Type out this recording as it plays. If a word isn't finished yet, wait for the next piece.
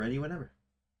Ready whenever.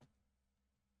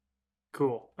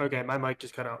 Cool. Okay, my mic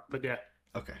just cut out, but yeah.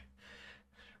 Okay.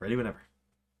 Ready whenever.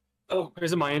 Oh,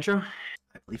 is it my intro?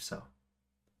 I believe so.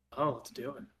 Oh, let's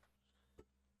do it.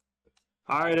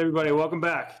 All right, everybody, welcome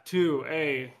back to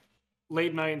a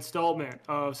late night installment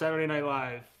of Saturday Night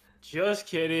Live. Just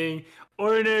kidding.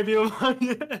 Ordinary People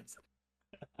Podcast.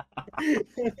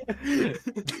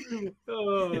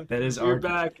 Oh, That is we're our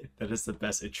back. that is the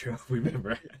best intro we've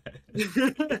ever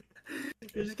had.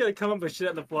 You just gotta come up with shit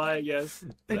on the fly, I guess.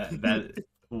 That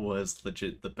was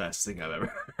legit the best thing I've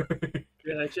ever heard.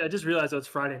 Yeah, actually, I just realized it's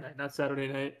Friday night, not Saturday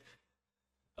night.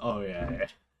 Oh yeah.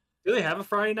 Do they have a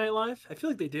Friday Night Live? I feel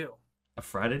like they do. A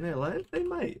Friday Night Live? They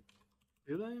might.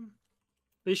 Do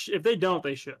they? If they don't,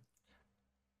 they should.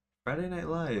 Friday Night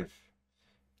Live.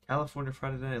 California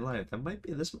Friday Night Live. That might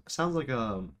be this sounds like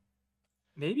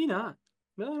Maybe not.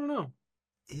 No, I don't know.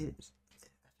 it's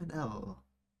FNL.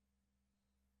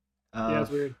 Yeah, Uh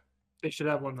it's weird. They should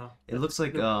have one though. it looks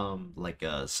like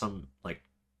some like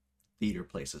theater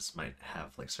places might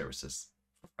have like services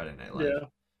for Friday Night Live. Yeah,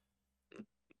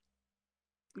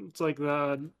 it's like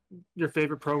your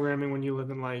favorite programming when you live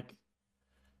in like,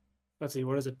 let's see,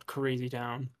 what is it? Crazy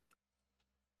town.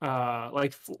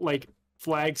 Like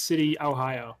Flag City,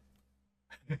 Ohio.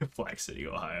 Flag City,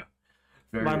 Ohio.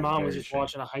 My Very, mom was very just strange.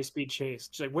 watching a high speed chase.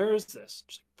 She's like, "Where is this?"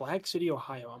 She's like, "Flag City,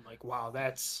 Ohio." I'm like, "Wow,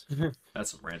 that's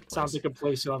That's some random sounds place. like a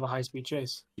place to have a high speed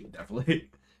chase." Definitely.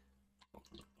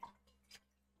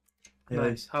 Yeah,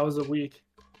 Nice. How was the week?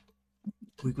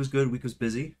 week was good. Week was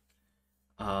busy.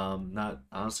 Not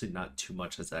honestly, not too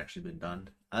much has actually been done.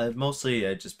 Mostly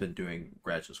I just been doing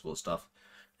graduate school stuff,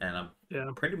 and I'm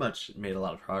Yeah. pretty much made a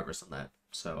lot of progress on that.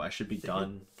 So I should be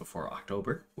done before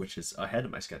October, which is ahead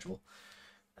of my schedule.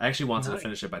 I actually wanted to Nice.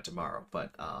 finish it by tomorrow,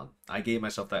 but I gave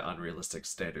myself that unrealistic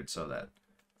standard so that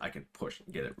I can push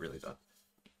and get it really done.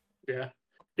 Yeah.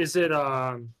 Is it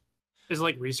is it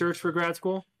like research for grad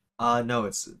school? No,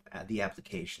 it's the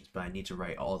applications, but I need to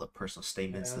write all the personal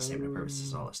statements, the statement of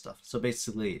purposes, and all Um, that stuff. So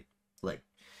basically, like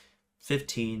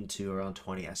 15 to around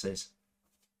 20 essays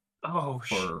oh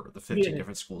for the 15 shit.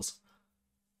 different schools.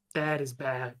 That is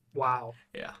bad. Wow.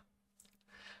 Yeah.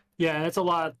 Yeah, that's a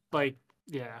lot. Like,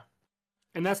 yeah,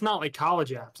 and that's not like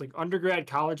college apps. Like undergrad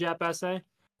college app essay.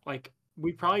 Like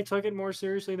we probably took it more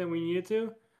seriously than we needed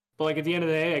to. But like at the end of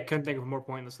the day, I couldn't think of a more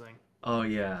pointless thing. Oh,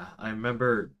 yeah. I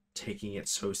remember taking it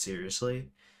so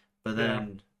seriously, but Yeah.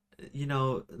 then,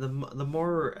 the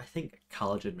more I think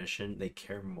college admission, they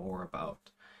care more about,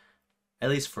 at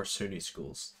least for SUNY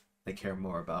schools, they care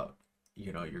more about,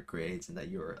 your grades and that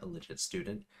you're a legit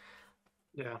student.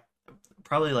 Yeah.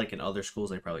 Probably like in other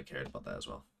schools, they probably cared about that as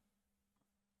well.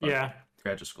 But Yeah.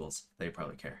 graduate schools, they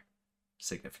probably care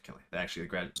significantly. They actually,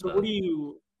 So what do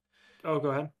you? Oh,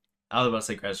 go ahead. I was about to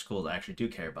say graduate schools actually do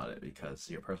care about it because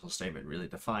your personal statement really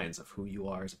defines of who you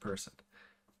are as a person.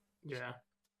 Yeah.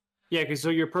 Yeah, because so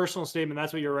your personal statement,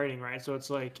 that's what you're writing, right? So it's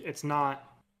like it's not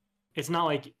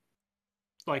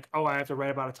like oh, I have to write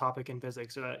about a topic in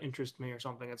physics that interests me or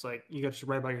something. It's like you have to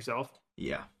write about yourself.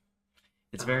 Yeah,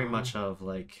 it's very Um, much of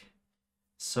like.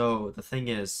 So the thing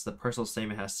is, the personal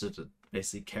statement has to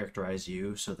basically characterize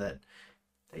you so that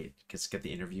they just get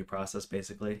the interview process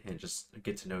basically and just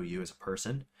get to know you as a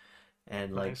person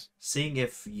and like nice. seeing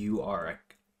if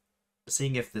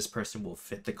this person will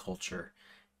fit the culture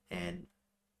and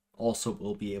also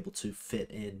will be able to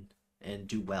fit in and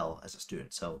do well as a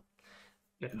student. So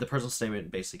Yeah. the personal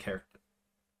statement basically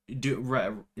do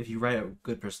right if you write a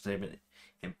good personal statement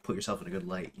and put yourself in a good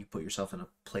light, you put yourself in a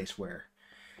place where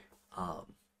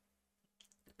um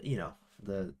you know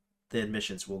the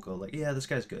admissions will go like, yeah, this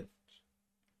guy's good.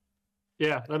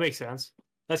 Yeah, that makes sense.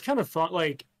 That's kind of fun.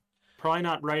 Like, probably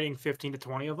not writing 15 to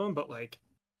 20 of them, but like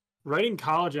writing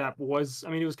college app was,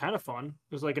 I mean, it was kind of fun.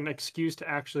 It was like an excuse to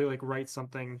actually like write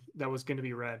something that was going to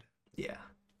be read Yeah,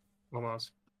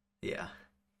 almost. yeah.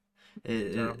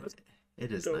 It So that's it,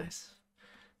 it is dope. nice.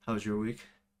 How was your week?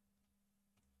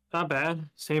 Not bad.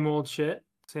 Same old shit.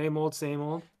 Same old, same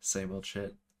old. Same old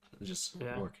shit. Just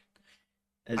Yeah. work.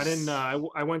 I didn't, It's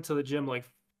I went to the gym like,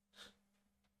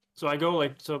 so I go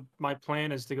like, so my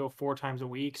plan is to go 4 times a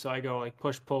week. So I go like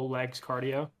push, pull, legs,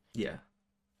 cardio. yeah.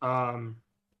 Um,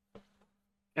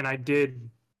 and I did,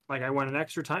 like, I went an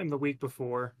extra time the week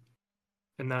before,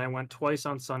 and then I went twice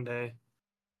on Sunday,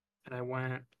 and I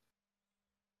went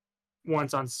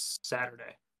once on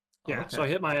Saturday. Oh, Yeah, so okay.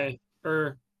 I hit my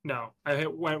or no,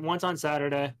 went once on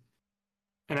Saturday,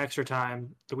 an extra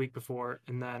time the week before,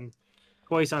 and then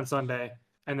twice on Sunday,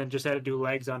 and then just had to do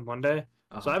legs on Monday.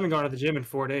 So I Uh-huh. haven't gone to the gym in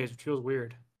 4 days, which feels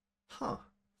weird. Huh.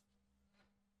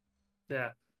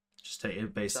 Yeah. Just take it So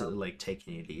basically like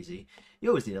taking it easy. You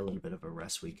always need a little bit of a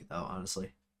rest week though,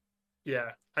 honestly.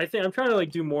 yeah, I think I'm trying to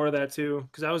like do more of that too,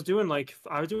 because I was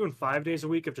doing 5 days a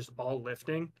week of just all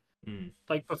lifting Mm.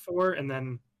 like before, and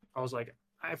then I was like,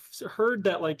 I've heard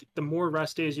that like the more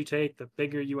rest days you take, the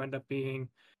bigger you end up being,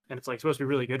 and it's like supposed to be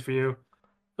really good for you.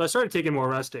 So I started taking more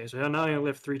rest days. So now I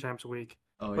lift 3 times a week,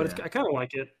 Oh but yeah. I kind of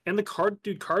like it. And the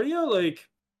cardio, like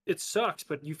it sucks,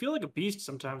 but you feel like a beast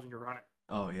sometimes when you're running.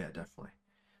 Oh yeah, definitely.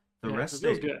 The Yeah, so it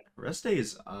feels good. rest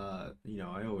days, I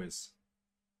always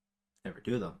never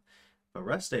do them. But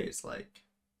rest days, like,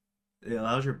 it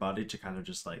allows your body to kind of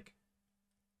just like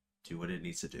do what it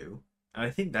needs to do. And I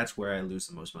think that's where I lose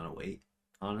the most amount of weight,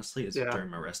 honestly, is Yeah. during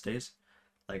my rest days.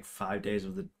 Like 5 days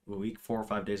of the week, 4 or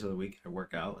 5 days of the week, I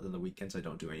work out, and then the weekends I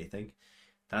don't do anything.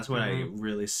 That's when I Hmm.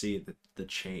 really see the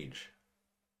change.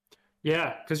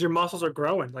 Yeah, because your muscles are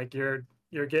growing. Like you're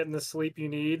getting the sleep you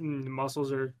need, and the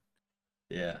muscles are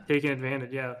Yeah. taking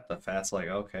advantage. Yeah. The fat's like,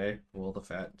 okay, well, the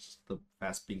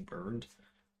fat's being burned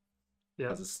Yeah.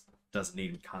 because it doesn't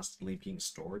need constantly being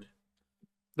stored.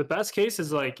 The best case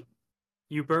is like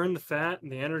you burn the fat,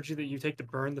 and the energy that you take to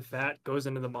burn the fat goes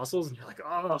into the muscles, and you're like,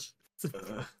 oh,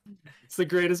 Ugh. it's the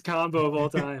greatest combo of all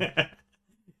time.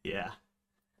 Yeah,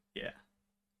 yeah,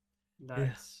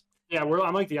 yeah, Nice. Yeah,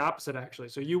 I'm like the opposite actually.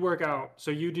 So you work out,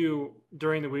 so you do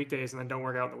during the weekdays and then don't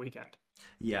work out on the weekend.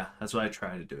 yeah. That's what I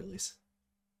try to do at least.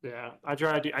 Yeah, I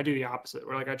do the opposite.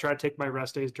 Where like I try to take my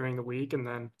rest days during the week and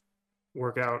then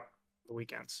work out the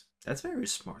weekends. That's very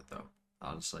smart though,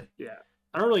 honestly. Yeah,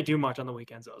 I don't really do much on the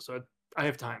weekends though, so I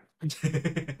have time.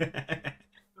 I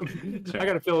Sure.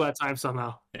 got to fill that time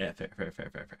somehow. Yeah, fair, fair, fair,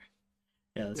 fair, fair.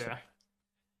 Yeah, that's Yeah. fair.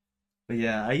 But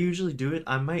yeah, I usually do it.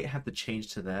 I might have to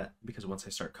change to that because once I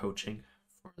start coaching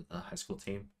for the high school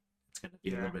team, it's going to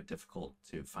be a little Yeah. bit difficult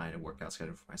to find a workout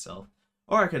schedule for myself.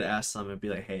 Or I could ask them and be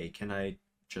like, hey, can I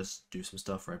just do some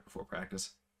stuff right before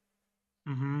practice?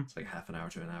 Mm-hmm. It's like half an hour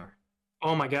to an hour.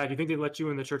 Oh my God, you think they let you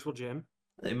in the churchville gym?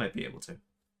 They might be able to.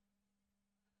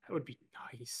 That would be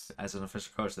nice. As an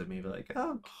official coach, they may be like,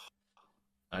 oh,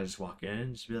 I just walk in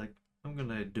and just be like, I'm going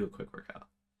to do a quick workout.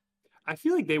 I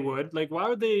feel like they would. Like, why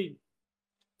would they?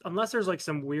 Unless there's like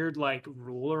some weird like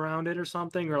rule around it or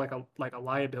something, or like a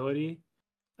liability.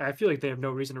 I feel like they have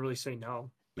no reason to really say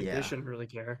no. Like they Yeah, shouldn't really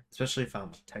care. especially if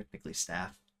I'm technically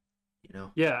staff, you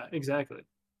know? Yeah, exactly.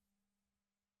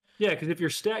 Yeah, because if you're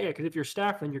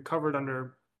staff, then you're covered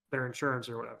under their insurance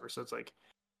or whatever. So it's like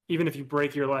even if you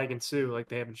break your leg and sue, like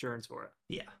they have insurance for it.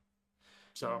 Yeah.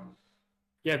 So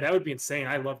yeah, that would be insane.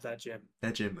 I love that gym.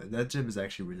 That gym is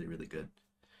actually really, really good.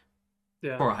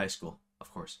 Yeah. For a high school,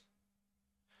 of course.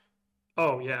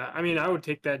 Oh yeah. I mean, I would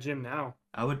take that gym now.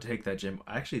 I would take that gym.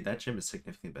 Actually, that gym is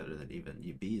significantly better than even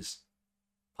UB's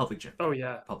public gym. Oh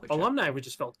yeah. Public gym. Alumni would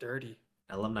just felt dirty.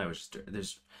 Alumni was just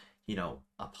there's,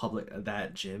 a public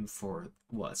that gym for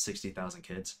what 60,000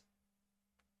 kids.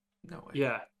 No way.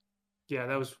 Yeah. Yeah,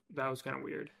 that was kind of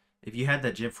weird. If you had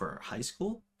that gym for high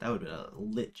school, that would have been a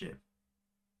lit gym.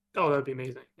 Oh, that'd be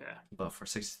amazing. Yeah. But for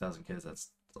 60,000 kids, that's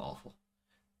awful.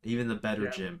 Even the better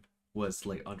Yeah. gym was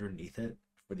like underneath it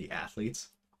for the athletes.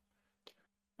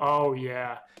 Oh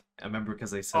yeah. I remember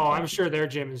because they said Oh, like I'm sure their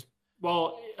gym is.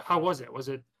 Well, how was it? Was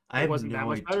it? I It have wasn't that no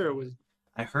much idea. better. It was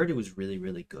I heard it was really,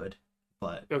 really good,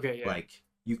 but okay. Yeah. like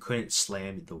you couldn't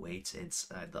slam the weights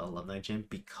inside the alumni gym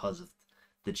because of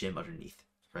the gym underneath,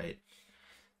 right?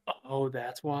 Oh,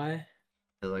 that's why.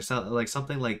 Like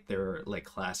something like their like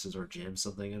classes or gyms,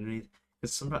 something underneath.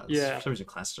 Because sometimes for Yeah. some reason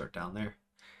classes are down there,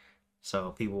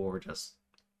 so people were just,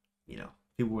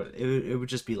 people would it would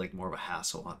just be like more of a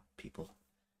hassle on people.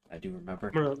 I do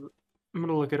remember. I'm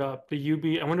gonna look it up. The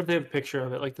UB. I wonder if they have a picture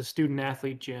of it, like the student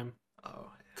athlete gym,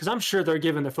 Oh, because I'm sure they're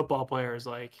giving the football players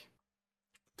like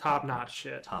top notch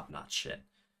shit. top notch shit,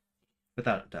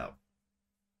 without a doubt.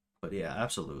 But yeah,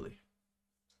 absolutely.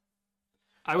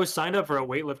 I was signed up for a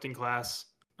weightlifting class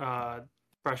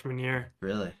freshman year,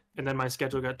 Really? and then my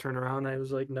schedule got turned around. I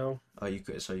was like, no. Oh, you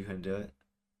could, so you couldn't do it?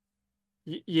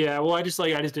 Yeah, well, I just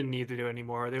didn't need to do it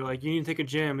anymore. They were like, you need to take a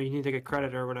gym, you need to take a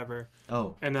credit or whatever.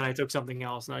 Oh, And then I took something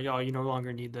else, and oh, you no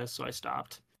longer need this, so I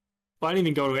stopped. But I didn't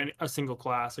even go to a single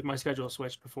class. Like my schedule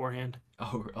switched beforehand.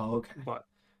 oh, okay. But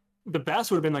the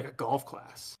best would have been like a golf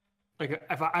class. Like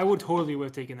if I would totally would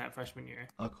have taken that freshman year.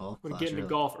 A golf Would have class, get into really?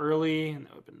 golf early, and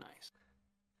that would have been nice.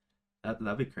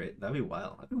 That'd be great. That'd be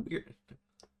wild. That'd be weird. Could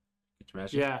you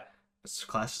imagine? Yeah,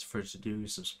 Classes for to do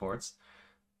some sports.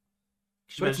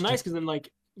 Could you but it's imagine? nice because then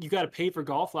like you got to pay for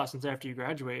golf lessons after you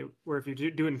graduate. Where if you do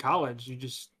it in college,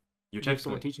 You're you have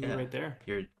someone technically, teaching you yeah. right there.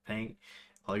 You're paying.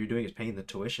 All you're doing is paying the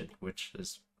tuition, which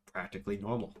is practically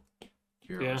normal.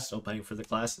 You're Yeah, still paying for the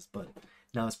classes, but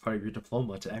Now it's part of your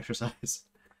diploma to exercise,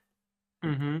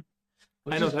 Mm-hmm. I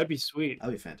which know is that'd be sweet.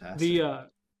 that'd be fantastic. The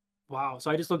wow.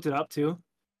 So I just looked it up too.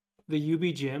 The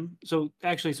UB gym. So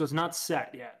actually, so it's not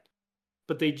set yet,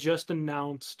 but they just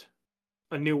announced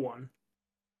a new one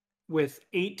with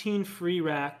 18 free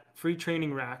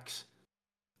training racks,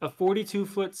 a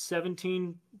 42-foot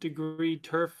 17-degree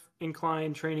turf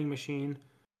incline training machine,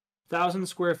 1,000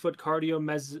 square foot cardio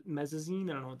mezzanine.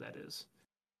 I don't know what that is,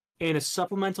 and a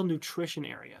supplemental nutrition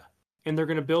area. And they're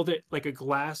gonna build it like a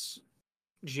glass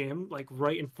gym, like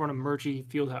right in front of Murchie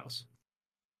Fieldhouse.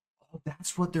 Oh,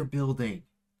 that's what they're building.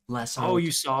 Last time I Oh, went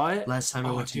you saw it? last time I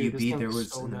Oh, went to dude, this UB, thing there looks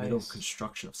was so in the middle of nice.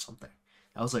 construction of something.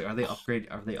 I was like, are they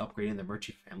upgrading the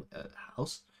Murchie family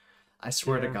house? I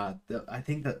swear to Yeah. God, I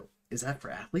think that is that for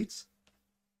athletes.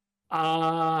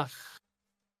 Uh,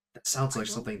 That sounds I like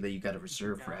don't something that you got to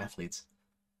reserve for know. athletes.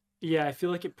 Yeah, I feel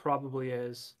like it probably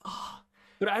is. Oh,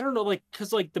 But I don't know, like,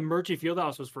 because, like, the Murchie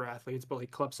Fieldhouse was for athletes, but,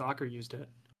 like, club soccer used it.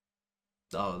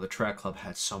 oh, the track club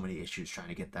had so many issues trying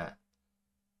to get that.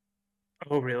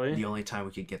 Oh, really? The only time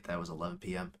we could get that was 11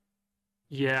 p.m.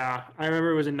 Yeah, I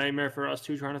remember it was a nightmare for us,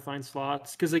 too, trying to find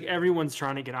slots. Because, like, everyone's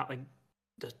trying to get out. Like,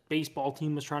 the baseball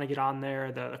team was trying to get on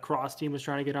there, the lacrosse team was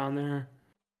trying to get on there.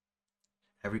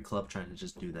 Every club trying to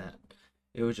just do that.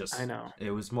 It was I just, know.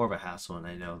 it was more of a hassle, and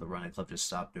I know the running club just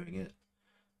stopped doing it.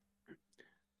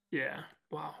 Yeah.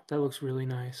 Wow, that looks really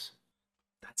nice.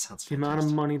 That sounds The amount of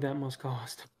fantastic. money that must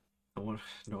cost. No wonder,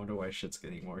 no wonder why shit's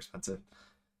getting more expensive.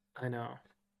 I know.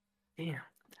 Damn.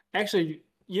 Actually,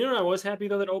 you know what I was happy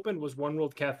though that opened was One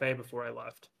World Cafe before I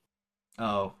left.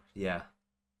 Oh yeah,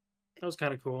 That was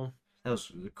kind of cool. that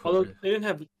was really cool. Although they didn't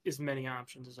have as many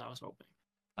options as I was hoping.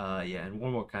 Yeah, and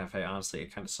one more cafe. Honestly,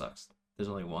 it kind of sucks. There's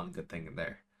only one good thing in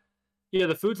there. Yeah,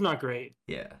 the food's not great.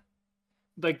 Yeah,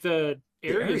 Like the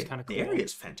area is kind of the cool. area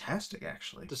is fantastic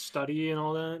actually. The study and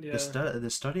all that. Yeah. The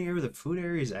study area, the food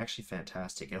area is actually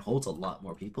fantastic. It holds a lot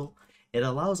more people. It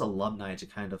allows alumni to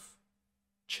kind of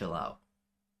chill out.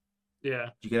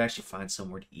 Yeah, You could actually find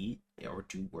somewhere to eat or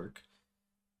do work.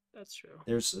 that's true.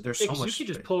 There's Yeah, so 'cause you much could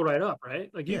just space. pull right up,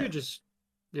 right? Like you Yeah, could just,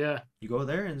 yeah, you go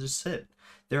there and just sit.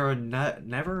 There are not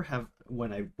never have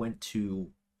when I went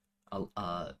to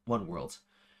One World,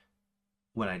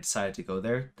 when I decided to go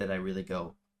there, that I really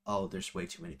go, oh, there's way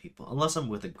too many people. Unless I'm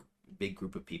with a big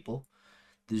group of people,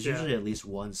 there's yeah, usually at least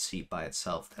one seat by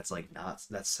itself that's like not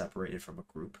that's separated from a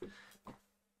group.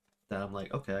 That I'm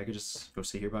like, okay, I could just go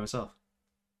sit here by myself.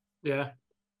 yeah,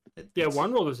 yeah. It's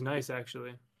One World was nice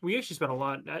actually. We actually spent a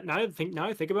lot. Now I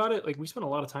think about it, like we spent a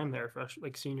lot of time there for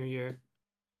like senior year.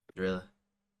 really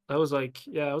That was like,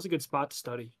 yeah, that was a good spot to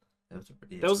study. that was,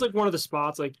 yeah, That was like one of the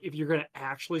spots, like if you're gonna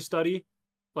actually study,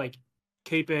 like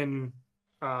Cape in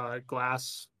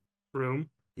glass room.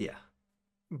 yeah.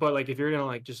 But like if you're gonna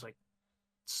like just like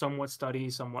somewhat study,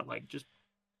 somewhat like just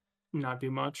not do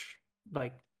much,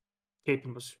 like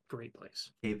Capen was a great place.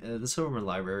 Okay, the Silverman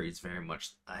Library is very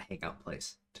much a hangout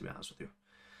place, to be honest with you.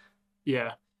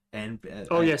 Yeah. And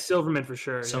Oh yeah, Silverman for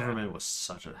sure. Yeah. Silverman was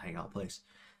such a hangout place.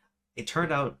 It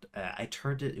turned out I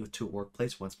turned it into a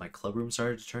workplace once my club room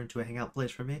started to turn into a hangout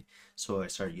place for me. So I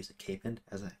started using Capen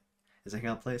as a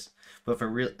hangout place. But if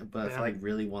Yeah. I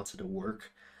really wanted to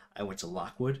work, I went to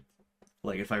Lockwood.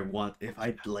 Like if I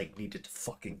like needed to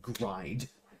fucking grind,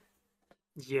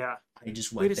 Yeah. I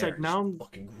just Wait went a there sec. and just Now I'm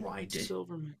fucking grinded.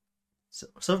 Silverman. So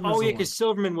Silverman's Oh the yeah, one. because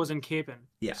Silverman was in Capen.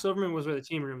 Yeah, Silverman was where the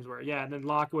team rooms were. Yeah, and then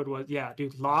Lockwood was, yeah,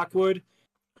 dude, Lockwood,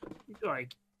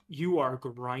 like you are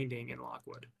grinding in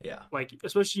Lockwood. yeah, Like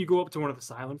especially you go up to one of the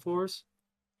silent floors.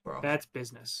 bro. That's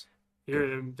business.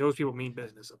 It, Those people mean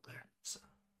business up there.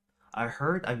 I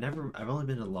heard I've only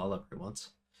been to the law library once,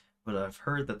 but I've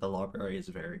heard that the library is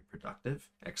very productive,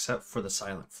 except for the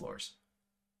silent floors.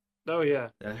 Oh yeah.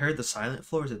 I heard the silent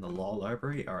floors in the law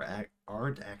library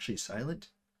aren't actually silent.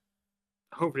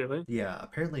 Oh really? Yeah,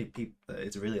 apparently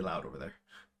it's really loud over there.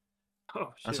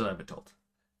 Oh That's shit. what I've been told.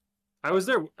 I was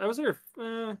there. I was there.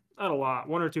 Not a lot.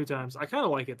 One or two times. I kind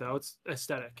of like it though. It's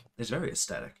aesthetic. It's very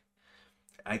aesthetic.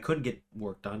 I couldn't get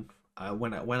work done.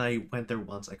 When I went there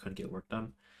once, I couldn't get work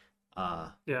done. Uh,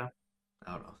 Yeah.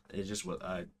 I don't know. It just was.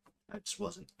 I just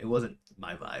wasn't. It wasn't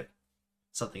my vibe.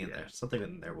 Yeah. Something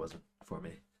in there wasn't for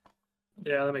me.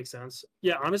 Yeah, that makes sense.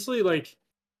 Yeah, honestly, like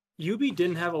UB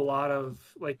didn't have a lot of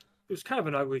like. It was kind of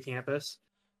an ugly campus,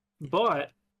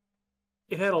 but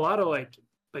it had a lot of like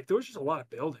there was just a lot of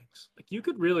buildings. Like you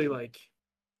could really like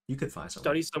You could find somewhere.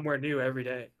 study somewhere new every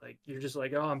day. Like you're just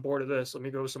like, oh, I'm bored of this. Let me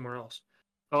go somewhere else.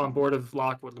 Oh, I'm bored of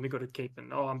Lockwood. Let me go to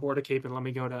Capen. Oh, I'm bored of Capen. Let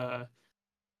me go to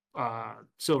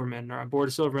Silverman. Or I'm bored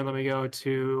of Silverman. Let me go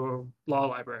to Law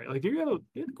Library. Like you have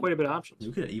quite a bit of options.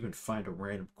 You could even find a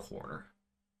random corner.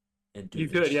 and do You and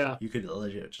could, yeah. you could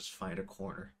legit just find a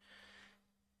corner.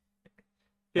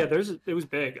 Yeah, it was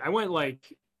big. I went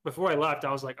like before I left,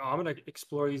 I was like, oh, I'm gonna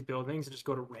explore these buildings and just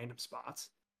go to random spots.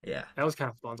 Yeah, That was kind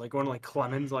of fun. Like going to like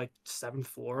Clemens, like seventh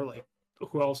floor. Like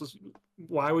who else is?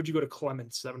 Why would you go to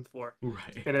Clemens seventh floor?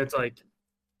 right. And it's like,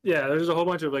 yeah, there's a whole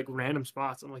bunch of like random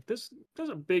spots. I'm like, this is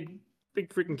a big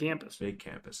freaking campus. Big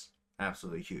campus,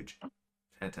 absolutely huge,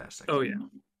 fantastic. Oh yeah.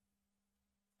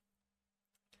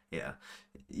 Yeah,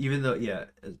 even though yeah,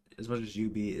 as much as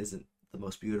UB isn't the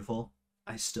most beautiful,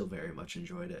 I still very much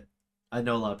enjoyed it. I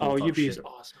know a lot of people Oh, talk UB shit is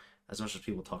awesome. as much as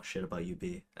people talk shit about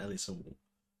UB, at least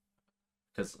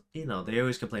because they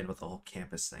always complain about the whole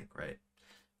campus thing, right?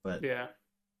 But Yeah,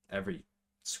 every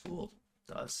school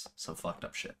does some fucked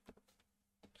up shit.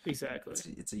 exactly.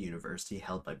 It's a university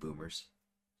held by boomers,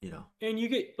 you know. And you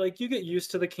get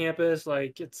used to the campus.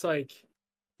 Like it's like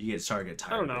You get start to get I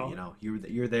tired don't of it, know. you know.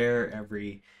 You're there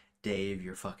every day of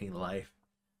your fucking life,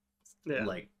 Yeah,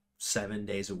 like 7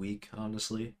 days a week,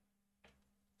 honestly.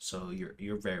 So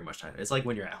you're very much tired. It's like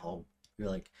when you're at home, you're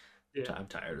like, yeah, I'm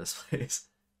tired of this place.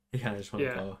 You kind of just want to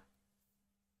yeah. go.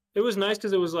 It was nice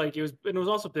because it was like it was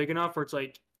also big enough where it's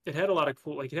like it had a lot of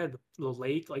cool like it had the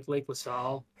lake like Lake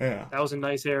LaSalle. Yeah. That was a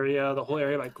nice area. The whole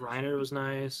area like Griner was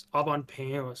nice. Up on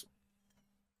Pan was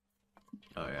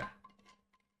Oh yeah.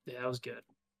 yeah, it was good.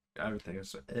 Everything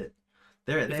is it.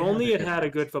 They If have only their it good had a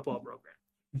parts. good football program,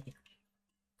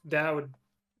 that would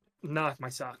knock my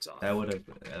socks off. That would have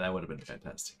been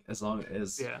fantastic. As long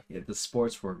as Yeah, the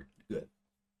sports were good,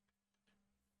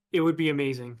 it would be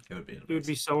amazing. it would be It would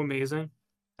be amazing. so amazing.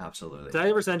 Absolutely. Did I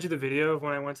ever send you the video of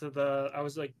when I went to I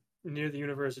was like near the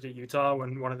University of Utah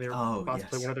when one of they were Oh about to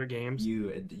play yes, one of their games.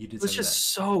 you did It was send me that.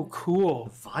 just so The cool.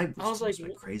 vibe I was like, must have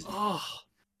been crazy. oh,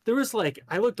 there was like,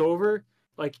 I looked over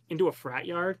like into a frat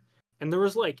yard and there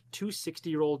was like two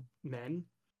 60-year-old men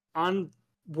on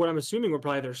what I'm assuming were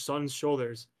probably their son's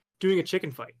shoulders doing a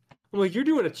chicken fight. I'm like, you're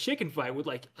doing a chicken fight with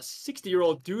like a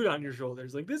 60-year-old dude on your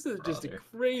shoulders. Like, this is just a Brother,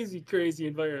 crazy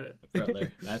environment.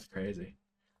 brother, that's crazy.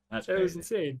 That's That was crazy.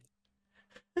 insane.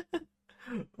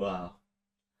 Wow.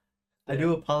 I Yeah.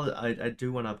 do apologize. I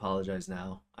do want to apologize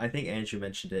now. I think Andrew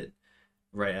mentioned it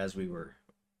right as we were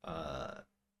uh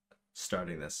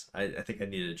starting this. I think I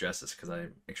need to address this because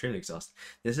I'm extremely exhausted.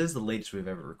 This is the latest we've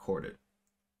ever recorded.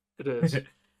 It is.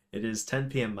 It is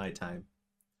 10 p.m. my time.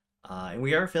 And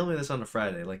we are filming this on a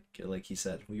Friday, like he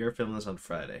said. We are filming this on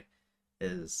Friday.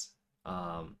 Is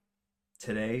um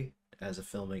today as of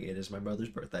filming, it is my brother's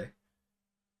birthday.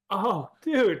 Oh,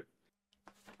 dude.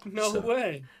 No So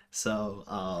way. so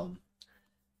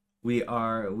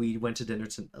we went to dinner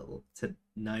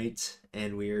tonight,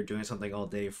 and we are doing something all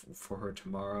day for her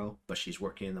tomorrow, but she's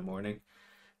working in the morning.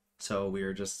 So we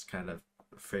are just kind of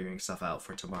figuring stuff out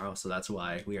for tomorrow. So that's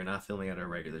why we are not filming at our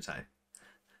regular time.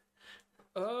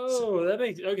 So, Oh, that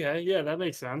makes okay. Yeah, that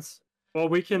makes sense. Well,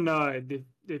 we can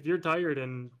if you're tired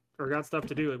and or got stuff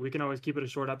to do, like we can always keep it a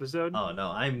short episode oh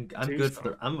no, I'm too. good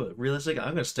for So I'm realistic. I'm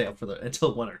gonna stay up for the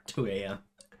until 1 or 2 a.m.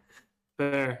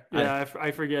 there. I Yeah,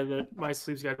 I forget that my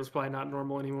sleep schedule is probably not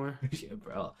normal anymore. yeah,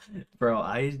 bro,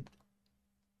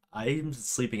 I'm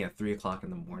sleeping at 3 o'clock in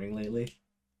the morning lately,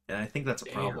 and I think that's a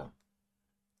Damn. problem.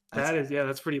 That's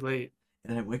That's pretty late.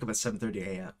 and I wake up at 7:30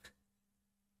 a.m.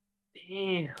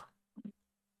 Damn.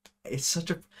 It's such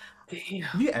a. Have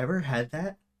Damn. you ever had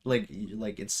that? Like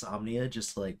insomnia,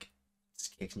 just like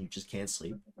just kicks and you just can't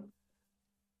sleep.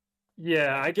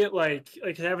 Yeah, I get like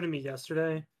it happened to me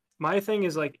yesterday. My thing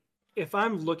is like if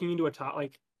I'm looking into a top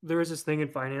like there was this thing in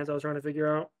finance I was trying to figure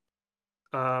out.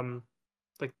 Um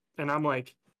like and I'm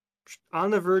like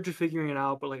on the verge of figuring it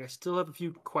out, but like I still have a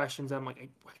few questions. I'm like,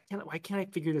 why can't I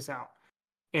figure this out?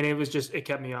 And it was just it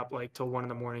kept me up like till 1 in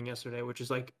the morning yesterday, which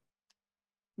is like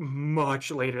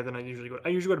much later than I usually go. I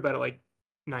usually go to bed at like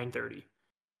 9:30.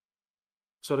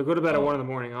 So to go to bed at 1 in the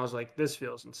morning, I was like, this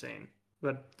feels insane.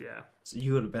 But yeah, So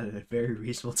you go to bed at a very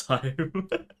reasonable time.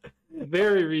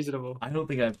 very reasonable. I don't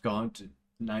think I've gone to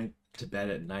bed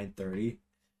at 9:30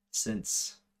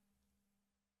 since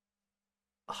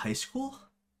high school.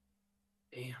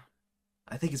 Damn.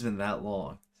 I think it's been that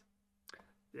long.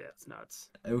 Yeah, it's nuts.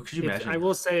 Could you I imagine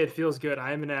will say it feels good.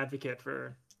 I am an advocate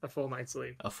for a full night's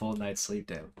sleep. a full night's sleep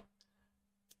day?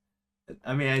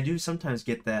 I mean, I do sometimes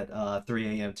get that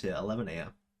 3 a.m. to 11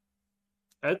 a.m.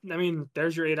 I mean,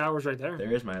 there's your 8 hours right there.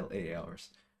 There is my 8 hours,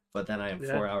 but then I am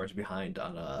Yeah. 4 hours behind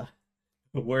on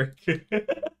work.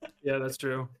 Yeah, that's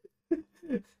true.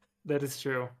 That is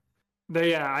true. But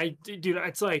yeah, dude,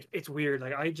 it's like it's weird.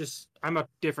 Like I'm a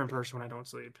different person when I don't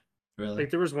sleep. Really? Like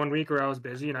there was one week where I was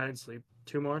busy and I didn't sleep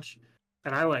too much,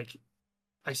 and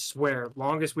I swear,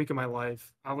 longest week of my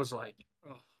life, I was like,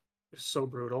 oh, it's so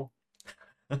brutal.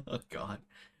 Oh God,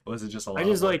 was it just a I lot of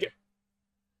just work? like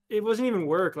it wasn't even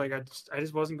work. Like I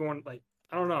just wasn't going like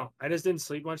I don't know. I just didn't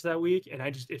sleep much that week, and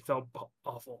it felt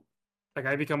awful. Like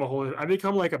I become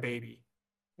like a baby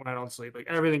when I don't sleep. Like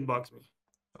everything bugs me.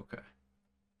 Okay,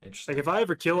 Like interesting. if I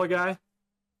ever kill a guy,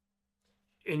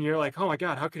 and you're like, oh my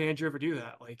god, how could Andrew ever do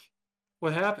that? Like,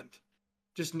 what happened?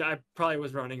 Just I probably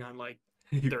was running on like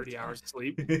He was 30 tired. hours of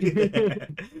sleep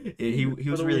He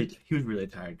for was the week. really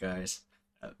tired, guys.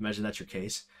 Imagine that's your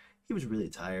case. He was really Yeah.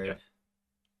 tired.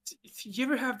 You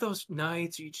ever have those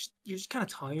nights you're just kind of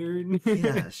tired?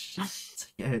 Yeah,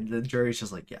 and the jury's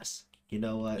just like, yes. You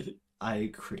know what? I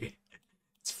agree.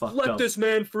 It's fucked Let up. this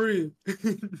man free.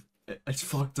 It's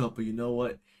fucked up, but you know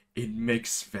what? It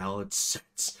makes valid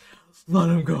sense. Let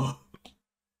him go.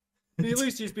 At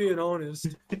least he's being honest.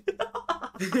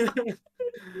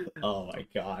 Oh my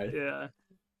god. Yeah.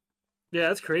 Yeah,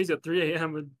 that's crazy at 3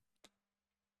 a.m.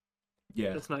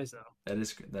 Yeah, That's nice though. that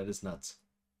is nuts.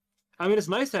 I mean, it's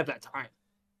nice to have that time.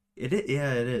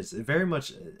 Yeah, it is. It very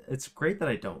much. It's great that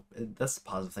I don't. That's the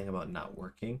positive thing about not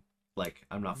working. Like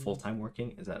I'm not full time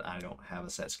working is that I don't have a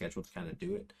set schedule to kind of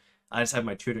do it. I just have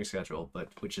my tutoring schedule, but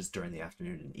which is during the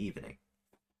afternoon and evening,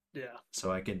 Yeah.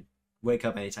 so I can wake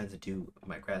up anytime to do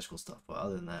my grad school stuff. But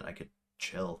other than that, I could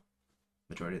chill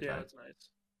majority of the Yeah, time. that's nice.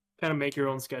 Kind of make your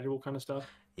own schedule kind of stuff.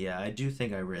 Yeah, I do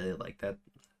think I really like that.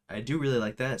 I do really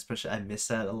like that, especially I miss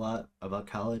that a lot about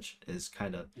college. Is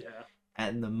kind of Yeah.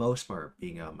 and the most part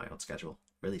being on my own schedule,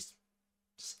 or at least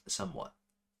somewhat.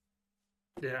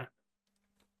 Yeah.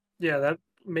 Yeah, that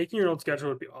making your own schedule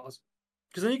would be awesome.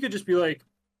 Because then you could just be like,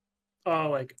 oh,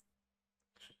 like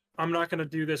I'm not gonna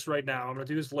do this right now. I'm gonna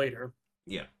do this later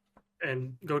Yeah.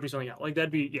 and go do something else. Like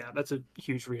that'd be yeah, that's a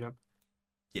huge freedom.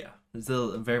 Yeah, it's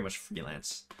a very much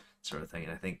freelance sort of thing,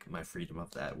 and I think my freedom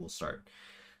of that will start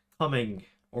coming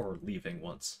or leaving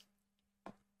once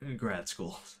in grad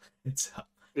school. It's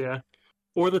Yeah.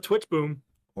 Or the Twitch boom.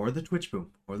 or the Twitch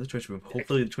boom, or the Twitch boom. That,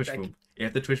 Hopefully, the Twitch that, boom.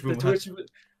 If the Twitch the boom, Twitch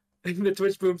the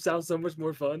Twitch boom sounds so much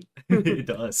more fun. it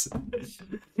does.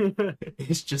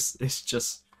 It's just.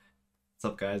 What's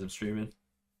up, guys? I'm streaming.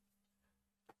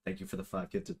 Thank you for the 5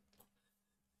 gifted.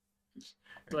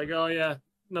 Like, oh yeah,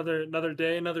 another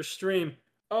day, another stream.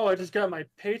 Oh, I just got my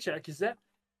paycheck. Is that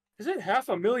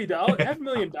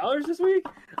 $500,000 this week?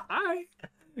 I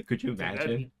Could you Dude,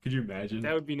 imagine? Could you imagine?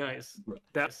 that would be nice.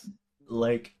 That's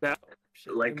Like, that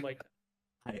shit. like Like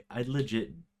I'd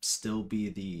legit still be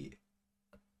the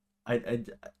I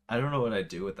I don't know what I'd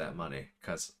do with that money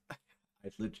because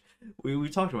we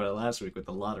talked about it last week with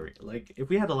the lottery. Like if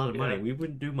we had a lot of money, yeah, we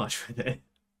wouldn't do much with it.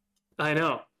 I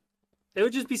know. It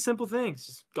would just be simple things.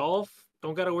 Just golf.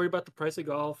 Don't gotta worry about the price of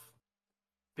golf.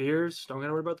 Beers. Don't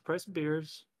gotta worry about the price of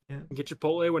beers. Yeah, Get your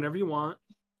Chipotle whenever you want.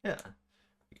 yeah.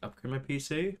 Upgrade my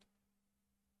PC.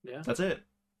 Yeah. That's it.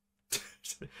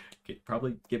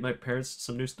 Probably get my parents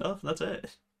some new stuff. That's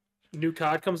it. New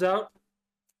COD comes out.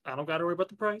 I don't gotta worry about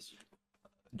the price.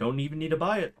 Don't even need to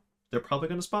buy it. They're probably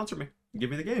gonna sponsor me. Give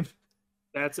me the game.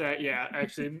 That's yeah.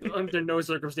 Actually, under no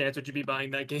circumstance would you be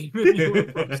buying that game if you were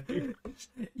supposed to.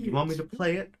 You want me to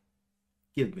play it?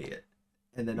 Give me it,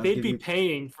 and then I'll They'd give be you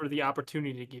paying for the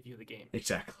opportunity to give you the game.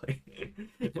 exactly.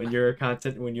 When you're a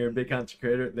big content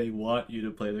creator, they want you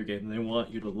to play their game and they want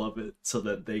you to love it so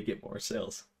that they get more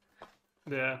sales.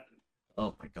 Yeah,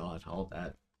 Oh my god, all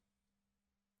that.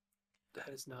 that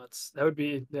is nuts. That would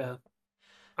be yeah.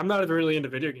 I'm not really into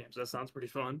video games. That sounds pretty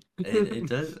fun. It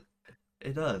does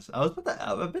it does.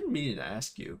 I've been meaning to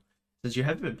ask you since you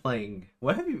haven't been playing.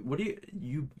 What do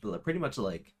you pretty much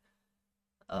like?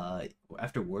 Uh,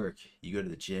 After work, you go to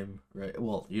the gym, right?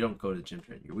 Well, you don't go to the gym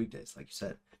during your weekdays, like you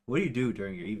said. What do you do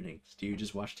during your evenings? Do you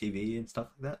just watch TV and stuff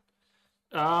like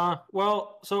that?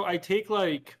 Well, so I take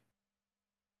like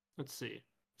let's see.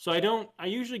 So I don't. I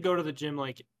usually go to the gym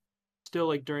like still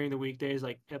like during the weekdays,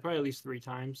 like yeah, probably at least 3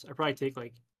 times. I probably take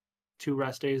like 2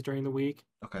 rest days during the week,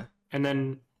 Okay. and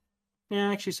then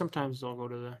yeah, actually sometimes I'll go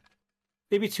to the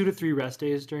maybe 2 to 3 rest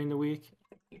days during the week.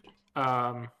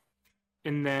 Um,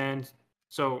 and then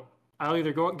so I'll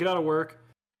either get out of work,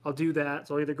 I'll do that.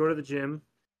 So I'll either go to the gym,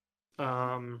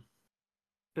 um,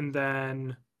 and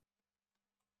then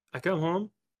I come home,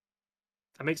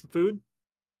 I make some food,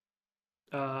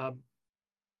 uh,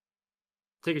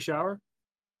 take a shower,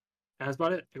 and that's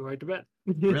about it. I go right to bed.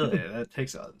 Really? That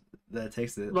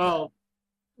takes the Well,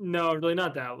 no, really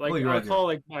not that. well, Like you're I'll right. call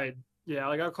like my yeah,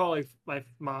 like I'll call like my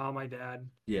mom, my dad,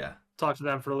 Yeah. talk to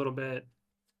them for a little bit,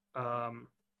 um,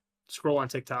 scroll on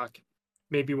TikTok,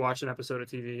 maybe watch an episode of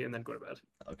TV, and then go to bed.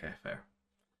 Okay, fair.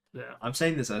 Yeah. I'm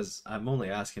saying this as I'm only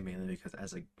asking mainly because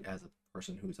as a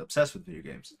person who's obsessed with video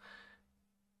games,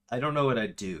 I don't know what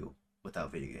I'd do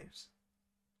without video games.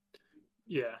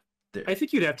 Yeah, There, I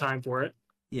think you'd have time for it.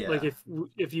 Like yeah,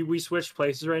 if we switched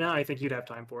places right now, I think you'd have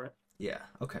time for it. yeah.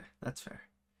 Okay, that's fair.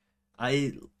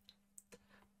 I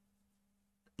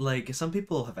like some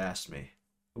people have asked me,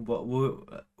 what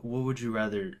would you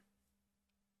rather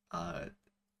uh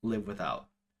live without?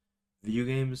 Video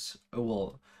games?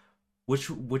 Well, which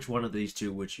one of these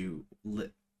two would you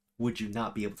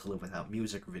not be able to live without?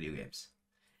 Music or video games?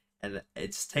 And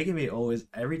it's taken me always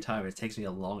every time it takes me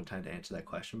a long time to answer that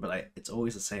question, but it's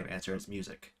always the same answer as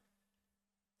music.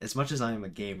 As much as I am a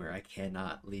gamer, I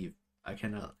cannot live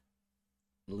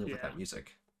Yeah, without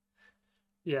music.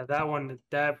 yeah, that one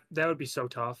that would be so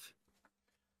tough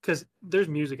because there's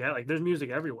music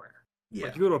everywhere. Yeah.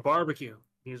 Like you go to a barbecue,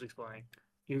 music's playing.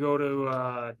 You go to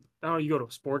I don't know, you go to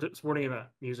a sporting event,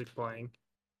 music's playing.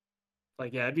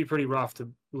 Like yeah, it'd be pretty rough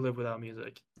to live without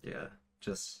music. Yeah.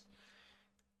 Just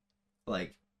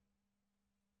like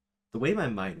the way my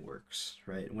mind works,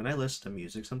 right? When I listen to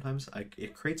music sometimes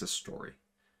it creates a story.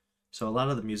 So a lot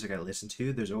of the music I listen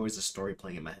to, there's always a story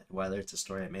playing in my head, whether it's a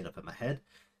story I made up in my head.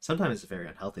 Sometimes it's very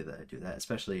unhealthy that I do that,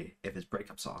 especially if it's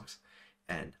breakup songs.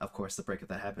 And of course, the breakup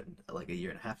that happened like a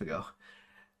year and a half ago,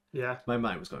 Yeah, my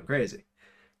mind was going crazy.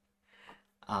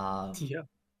 Um, yeah.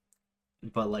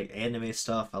 but like anime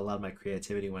stuff, a lot of my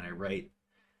creativity when I write,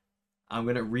 I'm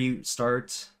gonna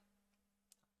restart.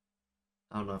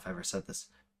 I don't know if I ever said this,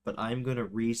 but I'm gonna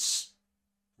rewrite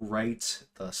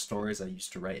the stories I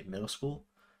used to write in middle school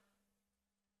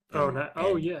Oh, no,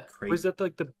 oh and yeah. create. Was that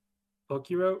like the book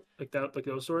you wrote, like that, like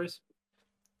those stories,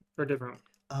 or different?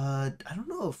 I don't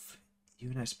know if you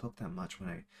and I spoke that much when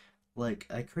I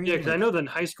Yeah, created because I like know that in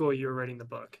high school you were writing the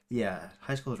book. yeah,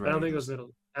 high school was I don't writing think it was those.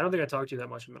 middle. I don't think I talked to you that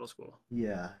much in middle school.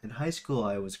 Yeah, in high school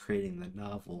I was creating the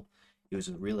novel. It was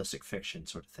a realistic fiction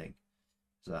sort of thing.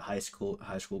 It was a high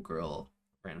school girl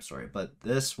random story. But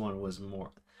this one was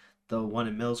more the one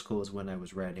in middle school was when I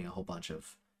was writing a whole bunch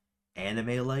of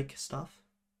anime like stuff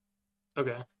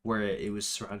Okay. where it was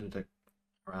surrounded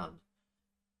around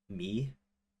me.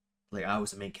 Like I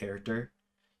was the main character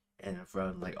and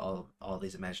around like all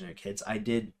these imaginary kids. I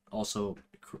did also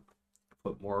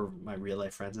put more of my real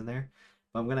life friends in there,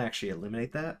 but I'm gonna actually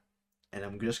eliminate that, and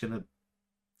I'm just gonna.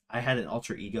 I had an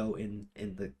alter ego in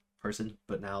the person,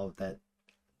 but now that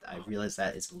I realize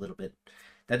that is a little bit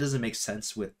that doesn't make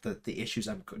sense with the issues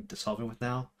I'm solving with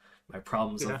now. My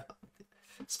problems Yeah.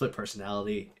 of split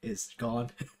personality is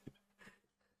gone.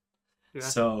 Yeah.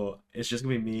 So it's just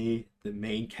gonna be me, the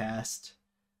main cast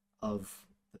of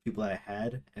the people that I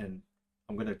had, and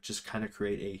I'm gonna just kind of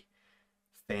create a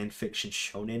fan fiction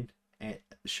shonen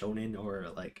or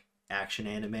like action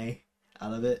anime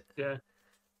out of it. Yeah.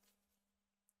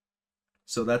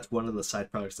 So that's one of the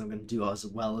side projects I'm gonna do as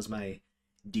well as my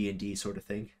D&D sort of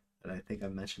thing that I think I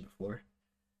mentioned before.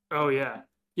 Oh yeah.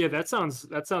 Yeah. That sounds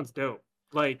dope.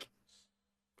 Like,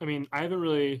 I mean, I haven't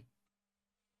really.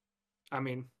 I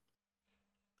mean,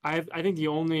 I think the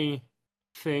only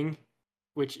thing,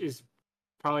 which is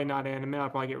probably not anime, I'll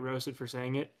probably get roasted for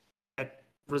saying it, that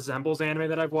resembles anime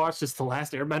that I've watched is the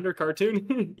Last Airbender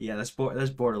cartoon Yeah, that's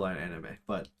borderline anime,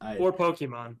 but I or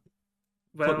Pokemon.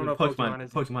 But I don't know if Pokemon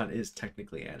is Pokemon is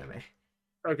technically anime.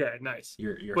 okay. Nice,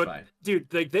 You're but fine.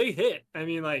 dude, like they hit. I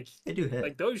mean, They do hit.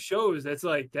 like those shows. That's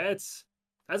a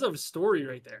story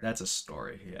right there. That's a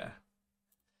story. Yeah.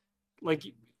 Like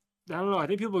I don't know. I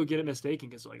think people would get it mistaken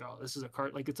because like, oh, this is a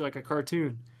like it's like a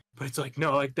cartoon, but it's like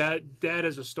no, like that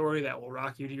is a story that will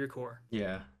rock you to your core.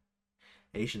 Yeah.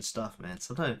 Asian stuff, man.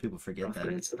 Sometimes people forget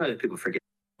that. Sometimes people forget.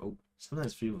 Oh,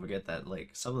 sometimes people forget that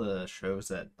like some of the shows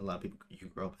that a lot of people you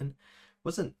grew up in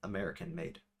wasn't American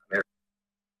made.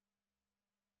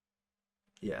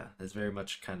 Yeah, it's very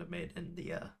much kind of made in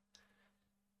the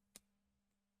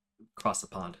across the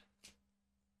pond.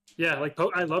 Yeah, like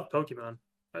I love Pokemon.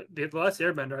 The Last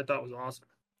Airbender I thought was awesome.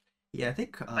 Yeah, I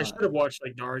think I should have watched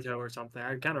like Naruto or something.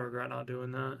 I kind of regret not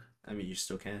doing that. I mean you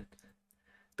still can.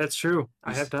 That's true.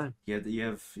 You I have time, you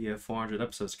have 400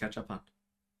 episodes to catch up on.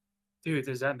 dude.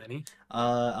 There's that many.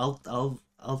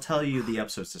 I'll tell you the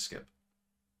episodes to skip.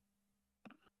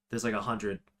 There's like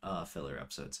 100 filler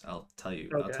episodes. I'll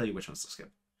Okay. tell you which ones to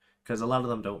skip because a lot of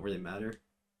them don't really matter,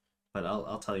 but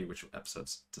I'll tell you which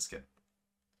episodes to skip.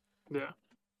 Yeah.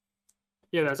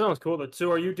 Yeah, that sounds cool.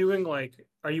 So, are you doing like,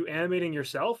 are you animating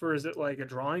yourself, or is it like a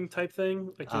drawing type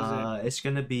thing? Like, is it It's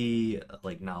gonna be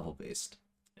like novel based.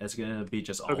 It's gonna be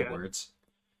just all okay? words.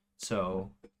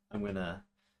 So I'm gonna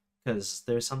because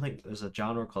there's a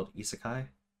genre called isekai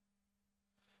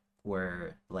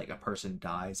where like a person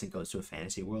dies and goes to a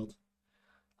fantasy world.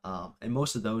 And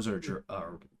most of those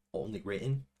are only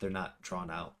written. They're not drawn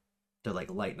out. They're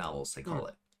like light novels they Hmm. call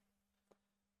it.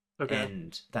 Okay.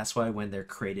 And that's why when they're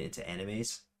created into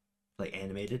animes, like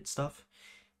animated stuff,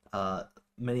 uh,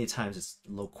 many times it's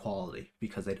low quality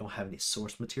because they don't have any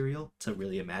source material to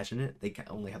really imagine it. They can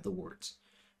only have the words.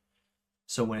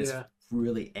 So when it's Yeah.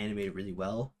 really animated really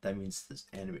well, that means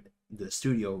the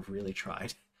studio really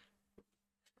tried.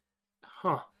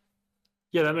 Huh.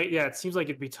 Yeah, yeah, it seems like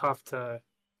it'd be tough to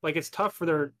like it's tough for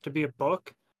there to be a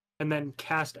book and then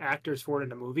cast actors for it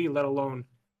in a movie, let alone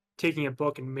taking a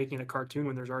book and making a cartoon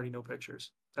when there's already no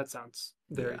pictures. That sounds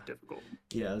very Yeah, difficult.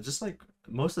 yeah, just like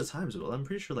most of the times. Well, I'm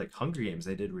pretty sure like Hunger Games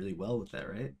they did really well with that,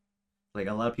 right? Like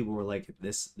a lot of people were like,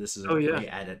 "This is a Oh yeah. great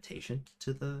adaptation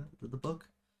to the book."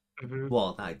 Hmm.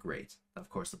 Well, not great. Of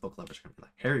course, the book lovers are gonna be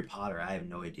like Harry Potter. I have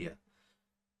no idea.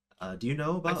 Do you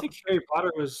know I think about? Harry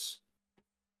Potter was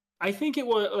I think it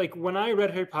was like when I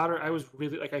read Harry Potter, I was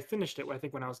really like I finished it I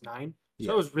think when I was 9.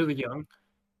 So I Yeah, was really young.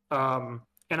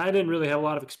 And I didn't really have a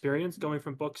lot of experience going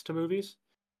from books to movies.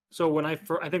 So I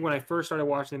think when I first started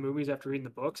watching the movies after reading the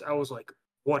books, I was like,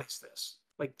 "What is this?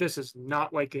 Like, this is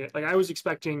not like it." Like, I was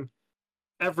expecting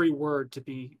every word to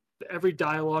be every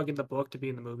dialogue in the book to be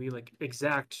in the movie, like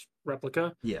exact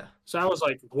replica. yeah, So I was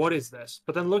like, "What is this?"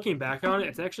 But then looking back on it,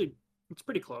 it's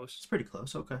pretty it's close. pretty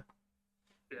close. Okay,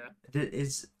 Yeah, it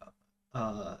is.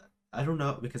 Uh, I don't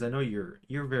know because I know you're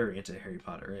very into Harry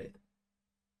Potter, right?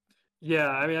 yeah.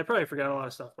 I mean, I probably forgot a lot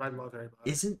of stuff, but I love Harry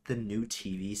Potter. Isn't the new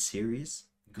TV series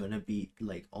gonna be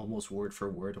like almost word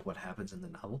for word of what happens in the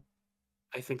novel?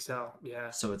 I think so.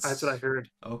 Yeah, So that's what I it's heard.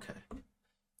 okay.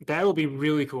 That'll be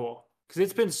really cool because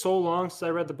it's been so long since I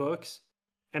read the books,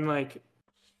 and like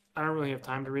I don't really have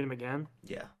time to read them again.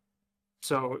 Yeah,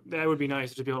 So that would be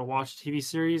nice to be able to watch a TV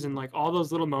series and like all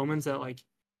those little moments that like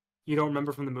you don't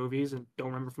remember from the movies and don't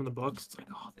remember from the books. It's like,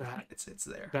 oh, it's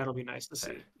there. that'll be nice to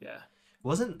Okay. see. Yeah,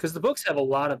 Wasn't because the books have a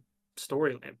lot of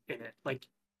story in it. Like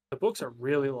the books are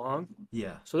really long,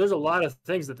 yeah, so there's a lot of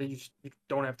things that you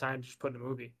don't have time to just put in a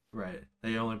movie. right.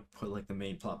 They only put like the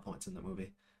main plot points in the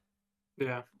movie.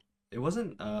 Yeah, It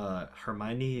wasn't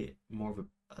Hermione more of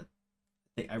a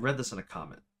thing. I read this in a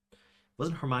comment.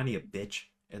 Wasn't Hermione a bitch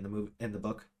in the movie in the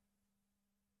book?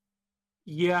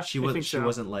 yeah, I think She so.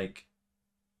 wasn't like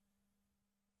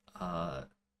uh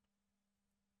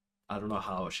I don't know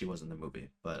how she was in the movie,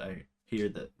 but I hear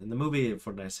that in the movie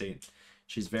from what I seen,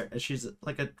 she's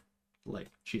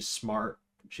like she's smart,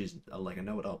 she's like a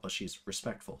know-it-all, but she's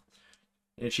respectful.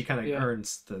 And she kind of Yeah,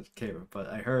 earns the camera. But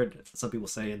I heard some people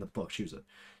say in the book she was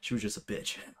just a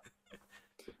bitch.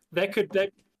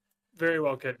 that very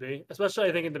well could be, especially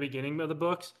I think in the beginning of the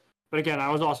books. But again, I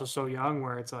was also so young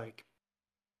where it's like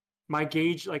my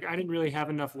gauge, like I didn't really have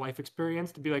enough life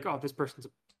experience to be like, oh, this person's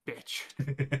a bitch.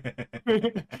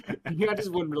 I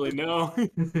just wouldn't really know.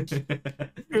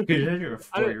 You're a